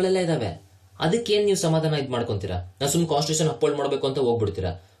ಇಶ್ಯೂಸ್ಗಳೆಲ್ಲ ಇದಾವೆ. ಅದಕ್ಕೇನು ನೀವು ಸಮಾಧಾನ ಇದು ಮಾಡ್ಕೊಂತೀರಾ? ನಾನು ಸುಮ್ಮನೆ ಕಾನ್ಸ್ಟಿಟ್ಯೂಷನ್ ಅಪ್ಹೋಲ್ಡ್ ಮಾಡಬೇಕು ಅಂತ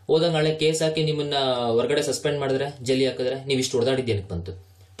ಹೋಗ್ಬಿಡ್ತೀರಾ. ಹೋದಾಗ ನಾಳೆ ಕೇಸ್ ಹಾಕಿ ನಿಮ್ಮನ್ನ ಹೊರಗಡೆ ಸಸ್ಪೆಂಡ್ ಮಾಡಿದ್ರೆ, ಜೈಲಿ ಹಾಕಿದ್ರೆ ನೀವು ಇಷ್ಟು ಹೊಡೆದಾಡಿದ್ದೇನಕ್ಕೆ ಬಂತು?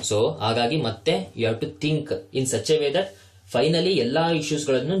 ಸೊ ಹಾಗಾಗಿ ಮತ್ತೆ you have to think in such A way that finally ಎಲ್ಲಾ ಇಶ್ಯೂಸ್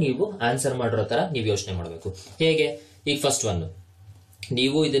ಗಳನ್ನು ನೀವು ಆನ್ಸರ್ ಮಾಡಿರೋ ತರ ನೀವು ಯೋಚನೆ ಮಾಡಬೇಕು. ಹೇಗೆ? ಈಗ ಫಸ್ಟ್ ಒನ್,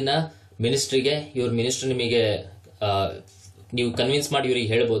 ನೀವು ಇದನ್ನ ಮಿನಿಸ್ಟ್ರಿಗೆ, ಇವ್ರ ಮಿನಿಸ್ಟರ್ ನಿಮಗೆ ನೀವು ಕನ್ವಿನ್ಸ್ ಮಾಡಿ ಇವ್ರಿಗೆ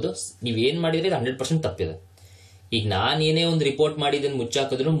ಹೇಳ್ಬೋದು, ನೀವ್ ಏನ್ ಮಾಡಿದ್ರೆ ಇದು 100% ತಪ್ಪಿದೆ. ಈಗ ನಾನೇನೇ ಒಂದು ರಿಪೋರ್ಟ್ ಮಾಡಿ ಇದನ್ನ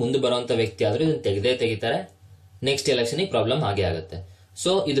ಮುಚ್ಚಾಕಿದ್ರು ಮುಂದೆ ಬರುವಂತ ವ್ಯಕ್ತಿ ಆದ್ರೂ ಇದನ್ನ ತೆಗಿತಾರೆ. ನೆಕ್ಸ್ಟ್ ಎಲೆಕ್ಷನ್ ಪ್ರಾಬ್ಲಮ್ ಆಗೇ ಆಗುತ್ತೆ.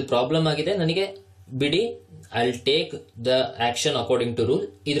 ಸೊ ಇದು ಪ್ರಾಬ್ಲಮ್ ಆಗಿದೆ, ನನಗೆ ಬಿಡಿ, I will take the action according to rule.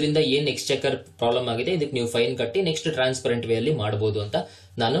 ಇದರಿಂದ ಏನ್ ಎಕ್ಸ್ಚೆಕರ್ ಪ್ರಾಬ್ಲಮ್ ಆಗಿದೆ ಇದಕ್ಕೆ ನೀವು ಫೈನ್ ಕಟ್ಟಿ ನೆಕ್ಸ್ಟ್ ಟ್ರಾನ್ಸ್ಪರೆಂಟ್ ವೇ ಅಲ್ಲಿ ಮಾಡಬಹುದು ಅಂತ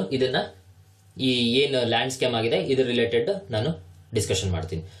ನಾನು ಇದನ್ನ ಈ ಏನ್ ಲ್ಯಾಂಡ್ ಸ್ಕ್ಯಾಮ್ ಆಗಿದೆ ಇದ್ರ ರಿಲೇಟೆಡ್ ನಾನು ಡಿಸ್ಕಷನ್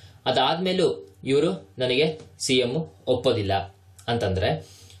ಮಾಡ್ತೀನಿ. ಅದಾದ್ಮೇಲೂ ಇವರು ನನಗೆ ಸಿಎಂ ಒಪ್ಪೋದಿಲ್ಲ ಅಂತಂದ್ರೆ,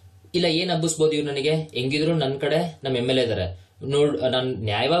 ಇಲ್ಲ ಏನ್ ಹಬ್ಬಿಸ್ಬೋದು ಇವ್ರು ನನಗೆ, ಹೆಂಗಿದ್ರು ನನ್ನ ಕಡೆ ನಮ್ಮ MLA ಇದಾರೆ, ನಾನು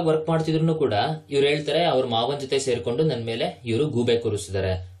ನ್ಯಾಯವಾಗಿ ವರ್ಕ್ ಮಾಡ್ತಿದ್ರು ಕೂಡ ಇವ್ರು ಹೇಳ್ತಾರೆ ಅವ್ರ ಮಾವನ ಜೊತೆ ಸೇರ್ಕೊಂಡು ನನ್ನ ಮೇಲೆ ಇವರು ಗೂಬೆ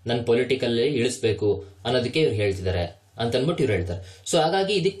ಕೂರಿಸಿದ್ದಾರೆ, ನನ್ನ ಪೊಲಿಟಿಕಲ್ ಇಳಿಸ್ಬೇಕು ಅನ್ನೋದಕ್ಕೆ ಇವ್ರು ಹೇಳ್ತಿದ್ದಾರೆ ಅಂತ ಅಂದ್ಬಿಟ್ಟು ಇವ್ರು ಹೇಳ್ತಾರೆ. ಸೊ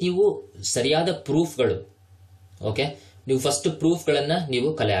ಹಾಗಾಗಿ ಇದಕ್ಕೆ ನೀವು ಸರಿಯಾದ ಪ್ರೂಫ್ಗಳು, ಓಕೆ, ನೀವು ಫಸ್ಟ್ ಪ್ರೂಫ್ಗಳನ್ನ ನೀವು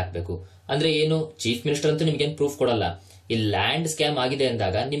ಕಲೆ ಹಾಕ್ಬೇಕು. ಅಂದ್ರೆ ಏನು, ಚೀಫ್ ಮಿನಿಸ್ಟರ್ ಅಂತೂ ನಿಮ್ಗೇನು ಪ್ರೂಫ್ ಕೊಡಲ್ಲ. ಈ ಲ್ಯಾಂಡ್ ಸ್ಕ್ಯಾಮ್ ಆಗಿದೆ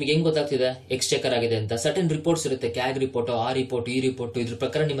ಅಂದಾಗ ನಿಮ್ಗೆ ಹೆಂಗ್ ಗೊತ್ತಾಗ್ತಿದೆ ಎಕ್ಸ್ಚೆಕರ್ ಆಗಿದೆ ಅಂತ? ಸರ್ಟನ್ ರಿಪೋರ್ಟ್ಸ್ ಇರುತ್ತೆ, ಕ್ಯಾಗ್ ರಿಪೋರ್ಟ್, ಆ ರಿಪೋರ್ಟ್, ಈ ರಿಪೋರ್ಟ್, ಇದ್ರ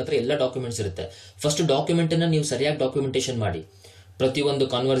ಪ್ರಕಾರ ನಿಮ್ಮ ಹತ್ರ ಎಲ್ಲ ಡಾಕ್ಯುಮೆಂಟ್ಸ್ ಇರುತ್ತೆ. ಫಸ್ಟ್ ಡಾಕ್ಯುಮೆಂಟ್ ಅನ್ನ ನೀವು ಸರಿಯಾಗಿ ಡಾಕ್ಯುಮೆಂಟೇಶನ್ ಮಾಡಿ, ಪ್ರತಿಯೊಂದು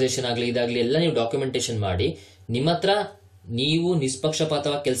ಕಾನ್ವರ್ಸೇಷನ್ ಆಗಲಿ ಇದಾಗ್ಲಿ ಎಲ್ಲ ನೀವು ಡಾಕ್ಯುಮೆಂಟೇಶನ್ ಮಾಡಿ, ನಿಮ್ಮ ಹತ್ರ ನೀವು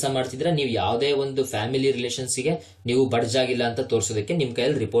ನಿಷ್ಪಕ್ಷಪಾತವಾಗಿ ಕೆಲಸ ಮಾಡ್ತಿದ್ರೆ ನೀವು ಯಾವುದೇ ಒಂದು ಫ್ಯಾಮಿಲಿ ರಿಲೇಷನ್ಸ್ಗೆ ನೀವು ಬಡ್ಜಾಗಿಲ್ಲ ಅಂತ ತೋರಿಸೋದಕ್ಕೆ ನಿಮ್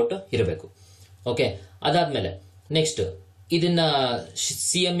ಕೈಯಲ್ಲಿ ರಿಪೋರ್ಟ್ ಇರಬೇಕು. ಓಕೆ, ಅದಾದ್ಮೇಲೆ ನೆಕ್ಸ್ಟ್ ಇದನ್ನ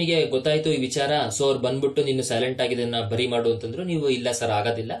CMಗೆ ಗೊತ್ತಾಯ್ತು ಈ ವಿಚಾರ, ಸೊ ಅವ್ರು ಬಂದ್ಬಿಟ್ಟು ನೀನು ಸೈಲೆಂಟ್ ಆಗಿ ಇದನ್ನ ಬರಿ ಮಾಡು ಅಂತಂದ್ರು, ನೀವು ಇಲ್ಲ ಸರ್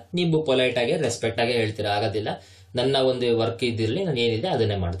ಆಗೋದಿಲ್ಲ, ನೀವು ಪೊಲೈಟ್ ಆಗಿ ರೆಸ್ಪೆಕ್ಟ್ ಆಗಿ ಹೇಳ್ತೀರಾ ಆಗೋದಿಲ್ಲ, ನನ್ನ ಒಂದು ವರ್ಕ್ ಇದಿರಲಿ, ನಾನು ಏನಿದೆ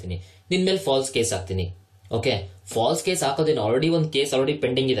ಅದನ್ನೇ ಮಾಡ್ತೀನಿ, ನಿನ್ ಮೇಲೆ ಫಾಲ್ಸ್ ಕೇಸ್ ಹಾಕ್ತೀನಿ. ಓಕೆ, ಫಾಲ್ಸ್ ಕೇಸ್ ಹಾಕೋದೇನು, ಆಲ್ರೆಡಿ ಒಂದು ಕೇಸ್ ಆಲ್ರೆಡಿ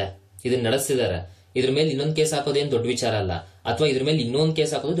ಪೆಂಡಿಂಗ್ ಇದೆ, ಇದನ್ನ ನಡೆಸ್ತಿದ್ದಾರೆ, ಇದ್ರ ಮೇಲೆ ಇನ್ನೊಂದು ಕೇಸ್ ಹಾಕೋದೇನು ದೊಡ್ಡ ವಿಚಾರ ಅಲ್ಲ, ಅಥವಾ ಇದ್ರ ಮೇಲೆ ಇನ್ನೊಂದು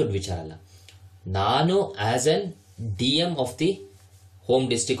ಕೇಸ್ ಹಾಕೋದು ದೊಡ್ಡ ವಿಚಾರ ಅಲ್ಲ. ನಾನು as N DM of the home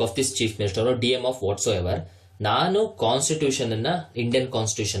district of this chief minister DM of ವಾಟ್ಸೋ ever, ನಾನು ಕಾನ್ಸ್ಟಿಟ್ಯೂಷನ್ ಅನ್ನ, ಇಂಡಿಯನ್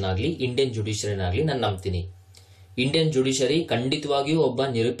ಕಾನ್ಸ್ಟಿಟ್ಯೂಷನ್ ಆಗಲಿ ಇಂಡಿಯನ್ ಜುಡಿಷಿಯರಿ ಆಗಲಿ ನಾನು ನಂಬ್ತೀನಿ. ಇಂಡಿಯನ್ ಜುಡಿಷಿಯರಿ ಖಂಡಿತವಾಗಿಯೂ ಒಬ್ಬ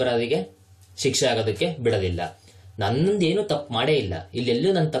ನಿರಪರಾಧಿಗೆ ಶಿಕ್ಷೆ ಆಗೋದಕ್ಕೆ ಬಿಡೋದಿಲ್ಲ. ನನ್ನದೇನು ತಪ್ಪು ಮಾಡೇ ಇಲ್ಲ,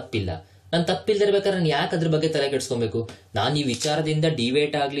 ಇಲ್ಲೆಲ್ಲೂ ನನ್ನ ತಪ್ಪಿಲ್ಲ. ನಾನು ತಪ್ಪಿಲ್ದಿರ್ಬೇಕಾದ್ರೆ ನಾನು ಯಾಕೆ ಅದ್ರ ಬಗ್ಗೆ ತಲೆ ಕೆಡಿಸ್ಕೊಬೇಕು? ನಾನು ಈ ವಿಚಾರದಿಂದ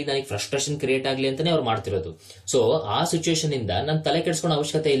ಡಿವೇಟ್ ಆಗ್ಲಿ, ನನಗೆ ಫ್ರಸ್ಟ್ರೇಷನ್ ಕ್ರಿಯೇಟ್ ಆಗ್ಲಿ ಅಂತಾನೆ ಅವ್ರು ಮಾಡ್ತಿರೋದು. ಸೊ ಆ ಸಿಚುವೇಶನ್ ಇಂದ ನಾನು ತಲೆ ಕೆಡಿಸ್ಕೊಳ್ಳೋ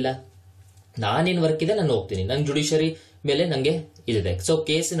ಅವಶ್ಯಕತೆ ಇಲ್ಲ. ನಾನೇನ್ ವರ್ಕ್ ಇದೆ ನಾನು ಹೋಗ್ತೀನಿ, ನನ್ ಜುಡಿಷಿಯರಿ ಮೇಲೆ ನಂಗೆ ಇದಿದೆ. ಸೊ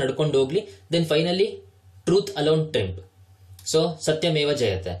ಕೇಸ್ ನಡ್ಕೊಂಡು ಹೋಗ್ಲಿ, then finally truth alone ಟ್ರಿಂಪ್, so ಸತ್ಯಮೇವ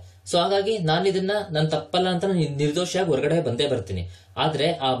ಜಯತೆ. ಸೊ ಹಾಗಾಗಿ ನಾನು ಇದನ್ನ ನಾನು ತಪ್ಪಲ್ಲ ಅಂತ ನಾನು ನಿರ್ದೋಷಿಯಾಗಿ ಹೊರಗಡೆ ಬಂದೇ ಬರ್ತೀನಿ. ಆದ್ರೆ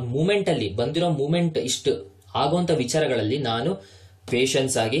ಆ ಮೂಮೆಂಟ್ ಅಲ್ಲಿ ಬಂದಿರೋ ಮೂಮೆಂಟ್ ಇಷ್ಟು ಆಗುವಂತ ವಿಚಾರಗಳಲ್ಲಿ ನಾನು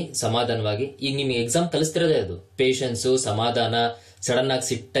ಪೇಷನ್ಸ್ ಆಗಿ ಸಮಾಧಾನವಾಗಿ, ಈಗ ನಿಮ್ಗೆ ಎಕ್ಸಾಮ್ ಕಲಿಸ್ತಿರೋದೇ ಅದು ಪೇಷನ್ಸ್, ಸಮಾಧಾನ. ಸಡನ್ ಆಗಿ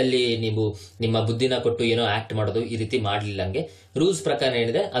ಸಿಟ್ಟಲ್ಲಿ ನೀವು ನಿಮ್ಮ ಬುದ್ಧಿನ ಕೊಟ್ಟು ಏನೋ ಆಕ್ಟ್ ಮಾಡೋದು, ಈ ರೀತಿ ಮಾಡ್ಲಿಲ್ಲ. ಹಂಗೆ ರೂಲ್ಸ್ ಪ್ರಕಾರ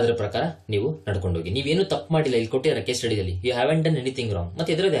ಏನಿದೆ ಅದರ ಪ್ರಕಾರ ನೀವು ನಡ್ಕೊಂಡೋಗಿ. ನೀವೇನು ತಪ್ಪು ಮಾಡಿಲ್ಲ, ಇಲ್ಲಿ ಕೊಟ್ಟಿರೋ case ಸ್ಟಡಿಯಲ್ಲಿ you haven't done anything wrong.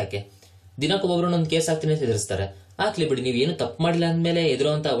 ಮತ್ತೆ ಎದುರೋದು ಯಾಕೆ? ದಿನಕ್ಕೊಬ್ಬೊಬ್ರು ಒಂದು ಕೇಸ್ ಹಾಕ್ತೀನಿ ಅಂತ ಎದುರಿಸ್ತಾರೆ, ಹಾಕ್ಲಿ ಬಿಡಿ, ನೀವೇನು ತಪ್ಪು ಮಾಡಿಲ್ಲ ಅಂದ್ಮೇಲೆ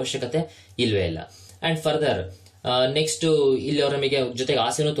ಎದುರುವಂತ ಅವಶ್ಯಕತೆ ಇಲ್ವೇ ಇಲ್ಲ. ಅಂಡ್ ಫರ್ದರ್ ನೆಕ್ಸ್ಟ್ ಇಲ್ಲಿ ಅವ್ರ ನಮಗೆ ಜೊತೆಗೆ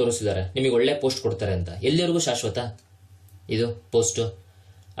ಆಸೆನೂ ತೋರಿಸಿದ್ದಾರೆ, ನಿಮಗೆ ಒಳ್ಳೆ ಪೋಸ್ಟ್ ಕೊಡ್ತಾರೆ ಅಂತ. ಎಲ್ಲಿವರೆಗೂ ಶಾಶ್ವತ ಇದು ಪೋಸ್ಟ್?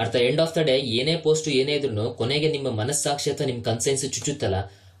 ಅರ್ಥ ಎಂಡ್ ಆಫ್ ದ ಡೇ ಏನೇ ಪೋಸ್ಟ್ ಏನೇ ಇದ್ರು ಕೊನೆಗೆ ನಿಮ್ಮ ಮನಸ್ಸಾಕ್ಷಿ ಅಥವಾ ನಿಮ್ ಕನ್ಸೆನ್ಸ್ ಚುಚ್ಚುತ್ತಲ್ಲ,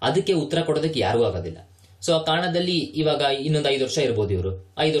 ಅದಕ್ಕೆ ಉತ್ತರ ಕೊಡೋದಕ್ಕೆ ಯಾರಿಗೂ ಆಗೋದಿಲ್ಲ. ಸೊ ಆ ಕಾರಣದಲ್ಲಿ ಇವಾಗ ಇನ್ನೊಂದು 5 ವರ್ಷ ಇರ್ಬೋದು, ಇವರು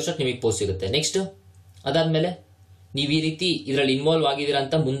 5 ವರ್ಷಕ್ಕೆ ನಿಮಗೆ ಪೋಸ್ಟ್ ಸಿಗುತ್ತೆ. ನೆಕ್ಸ್ಟ್ ಅದಾದ್ಮೇಲೆ ನೀವು ಈ ರೀತಿ ಇದರಲ್ಲಿ ಇನ್ವಾಲ್ವ್ ಆಗಿದ್ದೀರಾ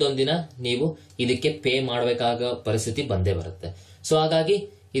ಅಂತ ಮುಂದೊಂದು ದಿನ ನೀವು ಇದಕ್ಕೆ ಪೇ ಮಾಡಬೇಕಾಗೋ ಪರಿಸ್ಥಿತಿ ಬಂದೇ ಬರುತ್ತೆ. ಸೊ ಹಾಗಾಗಿ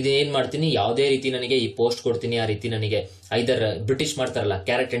ಇದೇನ್ ಮಾಡ್ತೀನಿ, ಯಾವುದೇ ರೀತಿ ನನಗೆ ಈ ಪೋಸ್ಟ್ ಕೊಡ್ತೀನಿ, ಆ ರೀತಿ ನನಗೆ ಐದರ್ ಬ್ರಿಟಿಷ್ ಮಾಡ್ತಾರಲ್ಲ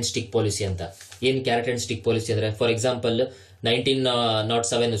ಕ್ಯಾರೆಟ್ ಅಂಡ್ ಸ್ಟಿಕ್ ಪಾಲಿಸಿ ಅಂತ. ಏನ್ ಕ್ಯಾರೆಟ್ ಅಂಡ್ ಸ್ಟಿಕ್ ಪಾಲಿಸಿ ಅಂದ್ರೆ, ಫಾರ್ ಎಕ್ಸಾಂಪಲ್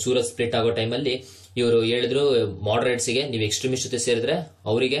 1907 ಸೂರತ್ ಸ್ಪ್ಲಿಟ್ ಆಗೋ ಟೈಮಲ್ಲಿ ಇವರು ಹೇಳಿದ್ರು ಮಾಡರೇಟ್ಸ್ಗೆ, ನೀವು ಎಕ್ಸ್ಟ್ರೀಮಿಸ್ಟ್ ಜೊತೆ ಸೇರಿದ್ರೆ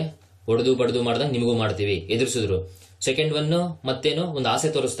ಅವರಿಗೆ ಹೊಡೆದು ಬಡ್ದು ಮಾಡ್ದಂಗೆ ನಿಮಗೂ ಮಾಡ್ತೀವಿ, ಎದುರಿಸಿದ್ರು. ಸೆಕೆಂಡ್ ಒನ್ ಮತ್ತೇನು ಒಂದು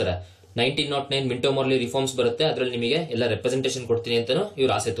ಆಸೆ ತೋರಿಸ್ತಾರೆ, 1909 ಮಿಂಟೋ ಮಾರ್ಲಿ ರಿಫಾರ್ಮ್ಸ್ ಬರುತ್ತೆ, ಅದ್ರಲ್ಲಿ ನಿಮಗೆ ಎಲ್ಲ ರೆಪ್ರೆಸೆಂಟೇಷನ್ ಕೊಡ್ತೀನಿ ಅಂತಾನು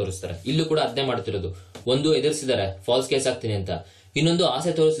ಇವ್ರು ಆಸೆ ತೋರಿಸ್ತಾರೆ. ಇಲ್ಲೂ ಕೂಡ ಅದನ್ನೇ ಮಾಡ್ತಿರೋದು. ಒಂದು ಎದುರಿಸಿದ್ದಾರೆ, ಫಾಲ್ಸ್ ಕೇಸ್ ಆಗ್ತೀನಿ ಅಂತ, ಇನ್ನೊಂದು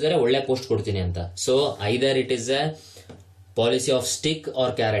ಆಸೆ ತೋರಿಸಿದರೆ ಒಳ್ಳೆ ಪೋಸ್ಟ್ ಕೊಡ್ತೀನಿ ಅಂತ. So either it is A policy of stick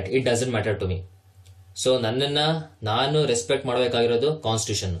R carrot, it doesn't matter to me. So ನಾನು ರೆಸ್ಪೆಕ್ಟ್ ಮಾಡಬೇಕಾಗಿರೋದು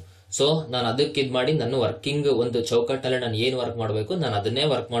ಕಾನ್ಸ್ಟಿಟ್ಯೂಷನ್. ಸೊ ನಾನು ಅದಕ್ಕೆ ಇದ್ ಮಾಡಿ ನನ್ನ ವರ್ಕಿಂಗ್ ಒಂದು ಚೌಕಟ್ಟಲ್ಲಿ ನಾನು ಏನು ವರ್ಕ್ ಮಾಡಬೇಕು ನಾನು ಅದನ್ನೇ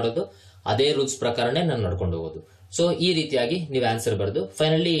ವರ್ಕ್ ಮಾಡೋದು, ಅದೇ ರೂಲ್ಸ್ ಪ್ರಕಾರನೇ ನಾನು ನಡ್ಕೊಂಡು ಹೋಗೋದು. ಸೊ ಈ ರೀತಿಯಾಗಿ ನೀವು ಆನ್ಸರ್ ಬರೆದು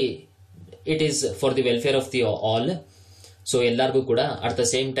finally it is for the welfare of the all. So ಎಲ್ಲರಿಗೂ ಕೂಡ ಅಟ್ ದ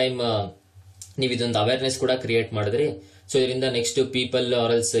ಸೇಮ್ ಟೈಮ್ ನೀವು ಇದೊಂದು ಅವೇರ್ನೆಸ್ ಕೂಡ ಕ್ರಿಯೇಟ್ ಮಾಡಿದ್ರಿ. ಸೊ ಇದರಿಂದ ನೆಕ್ಸ್ಟ್ ಪೀಪಲ್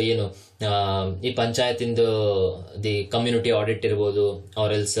ಆರ್ ಎಲ್ಸ್ ಏನು ಈ ಪಂಚಾಯತಿಂದು ದಿ ಕಮ್ಯುನಿಟಿ ಆಡಿಟ್ ಇರ್ಬೋದು,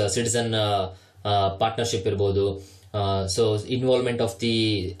 ಆರ್ ಎಲ್ಸ್ ಸಿಟಿಸನ್ ಪಾರ್ಟ್ನರ್ಶಿಪ್ ಇರ್ಬೋದು, so involvement of the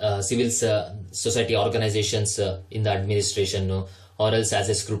civil society organisations in the administration R else as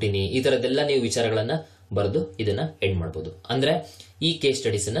A scrutiny, ಈ ತರದೆಲ್ಲ ನೀವು ವಿಚಾರಗಳನ್ನ ಬರೆದು ಇದನ್ನ ಎಂಡ್ ಮಾಡಬಹುದು. ಅಂದ್ರೆ ಈ ಕೇಸ್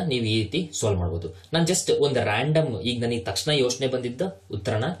ಸ್ಟಡೀಸ್ ಅನ್ನ ನೀವು ಈ ರೀತಿ ಸಾಲ್ವ್ ಮಾಡಬಹುದು. ನಾನು ಜಸ್ಟ್ ಒಂದು ರ್ಯಾಂಡಮ್ ಈಗ ನನಗೆ ತಕ್ಷಣ ಯೋಚನೆ ಬಂದಿದ್ದ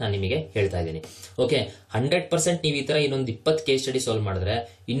ಉತ್ತರನ ನಾನು ನಿಮಗೆ ಹೇಳ್ತಾ ಇದ್ದೀನಿ. ಓಕೆ, 100% ನೀವು ಈ ತರ ಇನ್ನೊಂದು 20 ಕೇಸ್ ಸ್ಟಡಿ ಸಾಲ್ವ್ ಮಾಡಿದ್ರೆ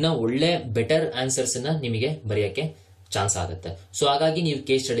ಇನ್ನ ಒಳ್ಳೆ ಬೆಟರ್ ಆನ್ಸರ್ಸ್ ನ ನಿಮಗೆ ಬರೆಯಕ್ಕೆ ಚಾನ್ಸ್ ಆಗುತ್ತೆ. ಸೊ ಹಾಗಾಗಿ ನೀವು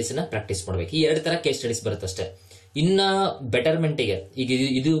ಕೇಸ್ ಸ್ಟಡೀಸ್ ನ ಪ್ರಾಕ್ಟೀಸ್ ಮಾಡಬೇಕು. ಈ 2 ತರ ಕೇಸ್ ಸ್ಟಡೀಸ್ ಬರುತ್ತಷ್ಟೇ. ಇನ್ನ ಬೆಟರ್ಮೆಂಟ್ಗೆ ಈಗ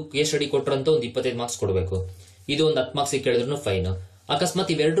ಇದು ಕೇಸ್ ಸ್ಟಡಿ ಕೊಟ್ಟರಂತ ಒಂದು 25 ಮಾರ್ಕ್ಸ್ ಕೊಡಬೇಕು, ಇದು ಒಂದು 10 ಮಾರ್ಕ್ಸ್ ಕೇಳಿದ್ರು ಫೈನ್. ಅಕಸ್ಮಾತ್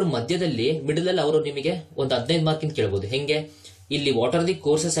ಇವೆರಡರ ಮಧ್ಯದಲ್ಲಿ ಮಿಡಲ್ ಅಲ್ಲಿ ಅವರು ನಿಮಗೆ ಒಂದು 15 ಮಾರ್ಕಿಂದ ಕೇಳಬಹುದು. ಹೆಂಗೆ, ಇಲ್ಲಿ what are the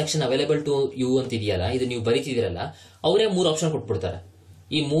courses action available to you ಅಂತ ಇದೆಯಲ್ಲ, ಇದು ನೀವು ಬರೀತಿದಿರಲ್ಲ, ಅವರೇ 3 ಆಪ್ಷನ್ ಕೊಟ್ಬಿಡ್ತಾರೆ.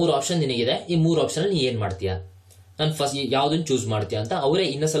 ಈ 3 ಆಪ್ಷನ್ ನಿನಗಿದೆ, ಈ 3 ಆಪ್ಷನ್ ಅಲ್ಲಿ ನೀ ಏನ್ ಮಾಡ್ತೀಯಾ, ನಾನು ಫಸ್ಟ್ ಯಾವ್ದನ್ನ ಚೂಸ್ ಮಾಡ್ತೀಯಾ ಅಂತ ಅವರೇ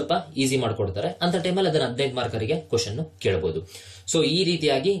ಇನ್ನ ಸ್ವಲ್ಪ ಈಸಿ ಮಾಡ್ಕೊಡ್ತಾರೆ. ಅಂತ ಟೈಮಲ್ಲಿ ಅದನ್ನ 15 ಮಾರ್ಕರಿಗೆ ಕ್ವಶನ್ ಕೇಳಬಹುದು. ಸೊ ಈ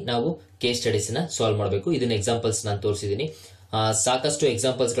ರೀತಿಯಾಗಿ ನಾವು ಕೇಸ್ ಸ್ಟಡೀಸ್ ನ ಸಾಲ್ವ್ ಮಾಡಬೇಕು. ಇದನ್ನ ಎಕ್ಸಾಂಪಲ್ಸ್ ನಾನು ತೋರಿಸಿದೀನಿ. ಸಾಕಷ್ಟು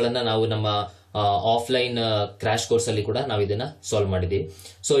ಎಕ್ಸಾಂಪಲ್ಸ್ ಗಳನ್ನ ನಾವು ನಮ್ಮ ಆಫ್ಲೈನ್ ಕ್ರಾಶ್ ಕೋರ್ಸ್ ಅಲ್ಲಿ ಕೂಡ ನಾವು ಇದನ್ನ ಸಾಲ್ವ್ ಮಾಡಿದೀವಿ.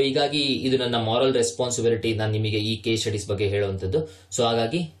 ಸೊ ಹೀಗಾಗಿ ಇದು ನನ್ನ ಮಾರಲ್ ರೆಸ್ಪಾನ್ಸಿಬಿಲಿಟಿ, ನಾನು ನಿಮಗೆ ಈ ಕೇಸ್ ಸ್ಟಡೀಸ್ ಬಗ್ಗೆ ಹೇಳುವಂತದ್ದು. ಸೊ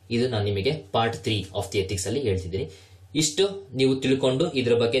ಹಾಗಾಗಿ ಇದು ನಾನು ನಿಮಗೆ ಪಾರ್ಟ್ 3 ಆಫ್ ದಿ ಎಥಿಕ್ಸ್ ಅಲ್ಲಿ ಹೇಳ್ತಿದ್ದೀನಿ. ಇಷ್ಟು ನೀವು ತಿಳ್ಕೊಂಡು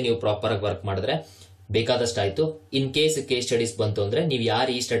ಇದ್ರ ಬಗ್ಗೆ ನೀವು ಪ್ರಾಪರ್ ಆಗಿ ವರ್ಕ್ ಮಾಡಿದ್ರೆ ಬೇಕಾದಷ್ಟಾಯ್ತು. ಇನ್ ಕೇಸ್ ಸ್ಟಡೀಸ್ ಬಂತು ಅಂದ್ರೆ ನೀವು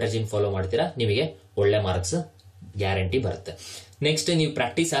ಯಾರು ಈ ಸ್ಟ್ರಾಟಜಿನ ಫಾಲೋ ಮಾಡ್ತೀರಾ ನಿಮಗೆ ಒಳ್ಳೆ ಮಾರ್ಕ್ಸ್ ಗ್ಯಾರಂಟಿ ಬರುತ್ತೆ. ನೆಕ್ಸ್ಟ್ ನೀವು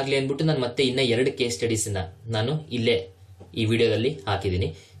ಪ್ರಾಕ್ಟೀಸ್ ಆಗ್ಲಿ ಅಂದ್ಬಿಟ್ಟು ನಾನು ಮತ್ತೆ ಇನ್ನ 2 ಕೇಸ್ ಸ್ಟಡೀಸ್ ನಾನು ಇಲ್ಲೇ ಈ ವಿಡಿಯೋದಲ್ಲಿ ಹಾಕಿದ್ದೀನಿ.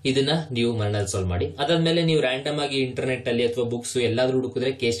 ಇದನ್ನ ನೀವು ಮನೆಯಲ್ಲಿ ಸಾಲ್ವ್ ಮಾಡಿ. ಅದಾದ್ಮೇಲೆ ನೀವು ರ್ಯಾಂಡಮ್ ಆಗಿ ಇಂಟರ್ನೆಟ್ ಅಲ್ಲಿ ಅಥವಾ ಬುಕ್ಸ್ ಎಲ್ಲಾದ್ರೂ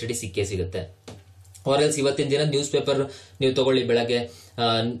ಹುಡುಕಿದ್ರೆ ಕೇಸ್ ಸ್ಟಡಿ ಸಿಕ್ಕೇ ಸಿಗುತ್ತೆ. ಆರ್ಎಲ್ಸ್ ಇವತ್ತಿನ ದಿನ ನ್ಯೂಸ್ ಪೇಪರ್ ನೀವು ತಗೊಳ್ಳಿ, ಬೆಳಗ್ಗೆ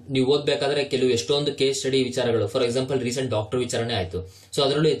ನೀವು ಓದ್ಬೇಕಾದ್ರೆ ಕೆಲವು ಎಷ್ಟೊಂದು ಕೇಸ್ ಸ್ಟಡಿ ವಿಚಾರಗಳು, ಫಾರ್ ಎಕ್ಸಾಂಪಲ್ ರೀಸೆಂಟ್ ಡಾಕ್ಟರ್ ವಿಚಾರಣೆ ಆಯ್ತು. ಸೊ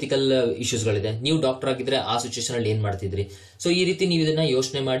ಅದರಲ್ಲೂ ಎಥಿಕಲ್ ಇಶ್ಯೂಸ್ ಗಳಿದೆ. ನೀವು ಡಾಕ್ಟರ್ ಆಗಿದ್ರೆ ಆ ಸಿಚುವೇಶನ್ ಅಲ್ಲಿ ಏನ್ ಮಾಡ್ತಿದ್ರಿ? ಸೊ ಈ ರೀತಿ ನೀವು ಇದನ್ನ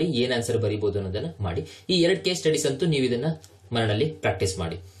ಯೋಚನೆ ಮಾಡಿ ಏನ್ ಆನ್ಸರ್ ಬರೀಬಹುದು ಅನ್ನೋದನ್ನ ಮಾಡಿ. ಈ 2 ಕೇಸ್ ಸ್ಟಡೀಸ್ ಅಂತೂ ನೀವು ಇದನ್ನ ಮನೆಯಲ್ಲಿ ಪ್ರಾಕ್ಟೀಸ್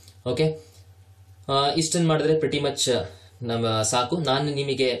ಮಾಡಿ. ಓಕೆ, ಇಷ್ಟನ್ನು ಮಾಡಿದ್ರೆ ಪ್ರಿಟಿ ಮಚ್ ನಮ್ಮ ಸಾಕು. ನಾನು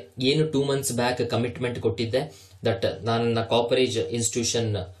ನಿಮಗೆ ಏನು 2 ಮಂತ್ಸ್ ಬ್ಯಾಕ್ ಕಮಿಟ್ಮೆಂಟ್ ಕೊಟ್ಟಿದ್ದೆ, ದಟ್ ನನ್ನ ಕಾಪರೇಜ್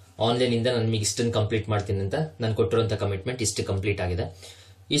ಇನ್ಸ್ಟಿಟ್ಯೂಷನ್ ಆನ್ಲೈನ್ ಇಂದ ನಾನು ನಿಮಗೆ ಇಷ್ಟನ್ನು ಕಂಪ್ಲೀಟ್ ಮಾಡ್ತೀನಿ ಅಂತ ನಾನು ಕೊಟ್ಟಿರುವಂತ ಕಮಿಟ್ಮೆಂಟ್ ಇಷ್ಟು ಕಂಪ್ಲೀಟ್ ಆಗಿದೆ.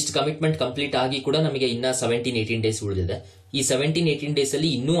 ಇಷ್ಟು ಕಮಿಟ್ಮೆಂಟ್ ಕಂಪ್ಲೀಟ್ ಆಗಿ ಕೂಡ ನಮಗೆ ಇನ್ನ 17-18 ಡೇಸ್ ಉಳಿದಿದೆ. ಈ 17-18 ಡೇಸ್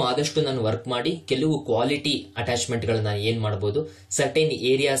ಅಲ್ಲಿ ಇನ್ನೂ ಆದಷ್ಟು ನಾನು ವರ್ಕ್ ಮಾಡಿ ಕೆಲವು ಕ್ವಾಲಿಟಿ ಅಟ್ಯಾಚ್ಮೆಂಟ್ ಗಳನ್ನ ಏನ್ ಮಾಡಬಹುದು, ಸರ್ಟೈನ್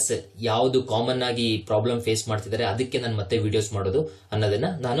ಏರಿಯಾಸ್ ಯಾವುದು ಕಾಮನ್ ಆಗಿ ಪ್ರಾಬ್ಲಮ್ ಫೇಸ್ ಮಾಡ್ತಿದ್ದಾರೆ ಅದಕ್ಕೆ ನಾನು ಮತ್ತೆ ವಿಡಿಯೋಸ್ ಮಾಡೋದು ಅನ್ನೋದನ್ನ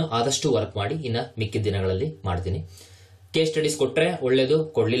ನಾನು ಆದಷ್ಟು ವರ್ಕ್ ಮಾಡಿ ಇನ್ನ ಮಿಕ್ಕಿದ ದಿನಗಳಲ್ಲಿ ಮಾಡ್ತೀನಿ. ಕೇಸ್ ಸ್ಟಡೀಸ್ ಕೊಟ್ರೆ ಒಳ್ಳೇದು,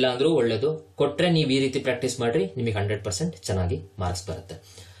 ಕೊಡ್ಲಿಲ್ಲ ಅಂದ್ರೂ ಒಳ್ಳೇದು. ಕೊಟ್ರೆ ನೀವು ಈ ರೀತಿ ಪ್ರಾಕ್ಟೀಸ್ ಮಾಡ್ರಿ, ನಿಮಗೆ 100% ಚೆನ್ನಾಗಿ ಮಾರ್ಕ್ಸ್ ಬರುತ್ತೆ.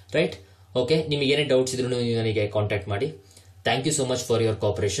 ರೈಟ್? ಓಕೆ, ನಿಮಗೆ ಏನೇ ಡೌಟ್ಸ್ ಇದ್ರೂ ನೀವು ನನಗೆ ಕಾಂಟ್ಯಾಕ್ಟ್ ಮಾಡಿ. Thank you so much for your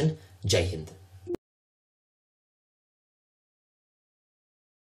cooperation. Jai Hind.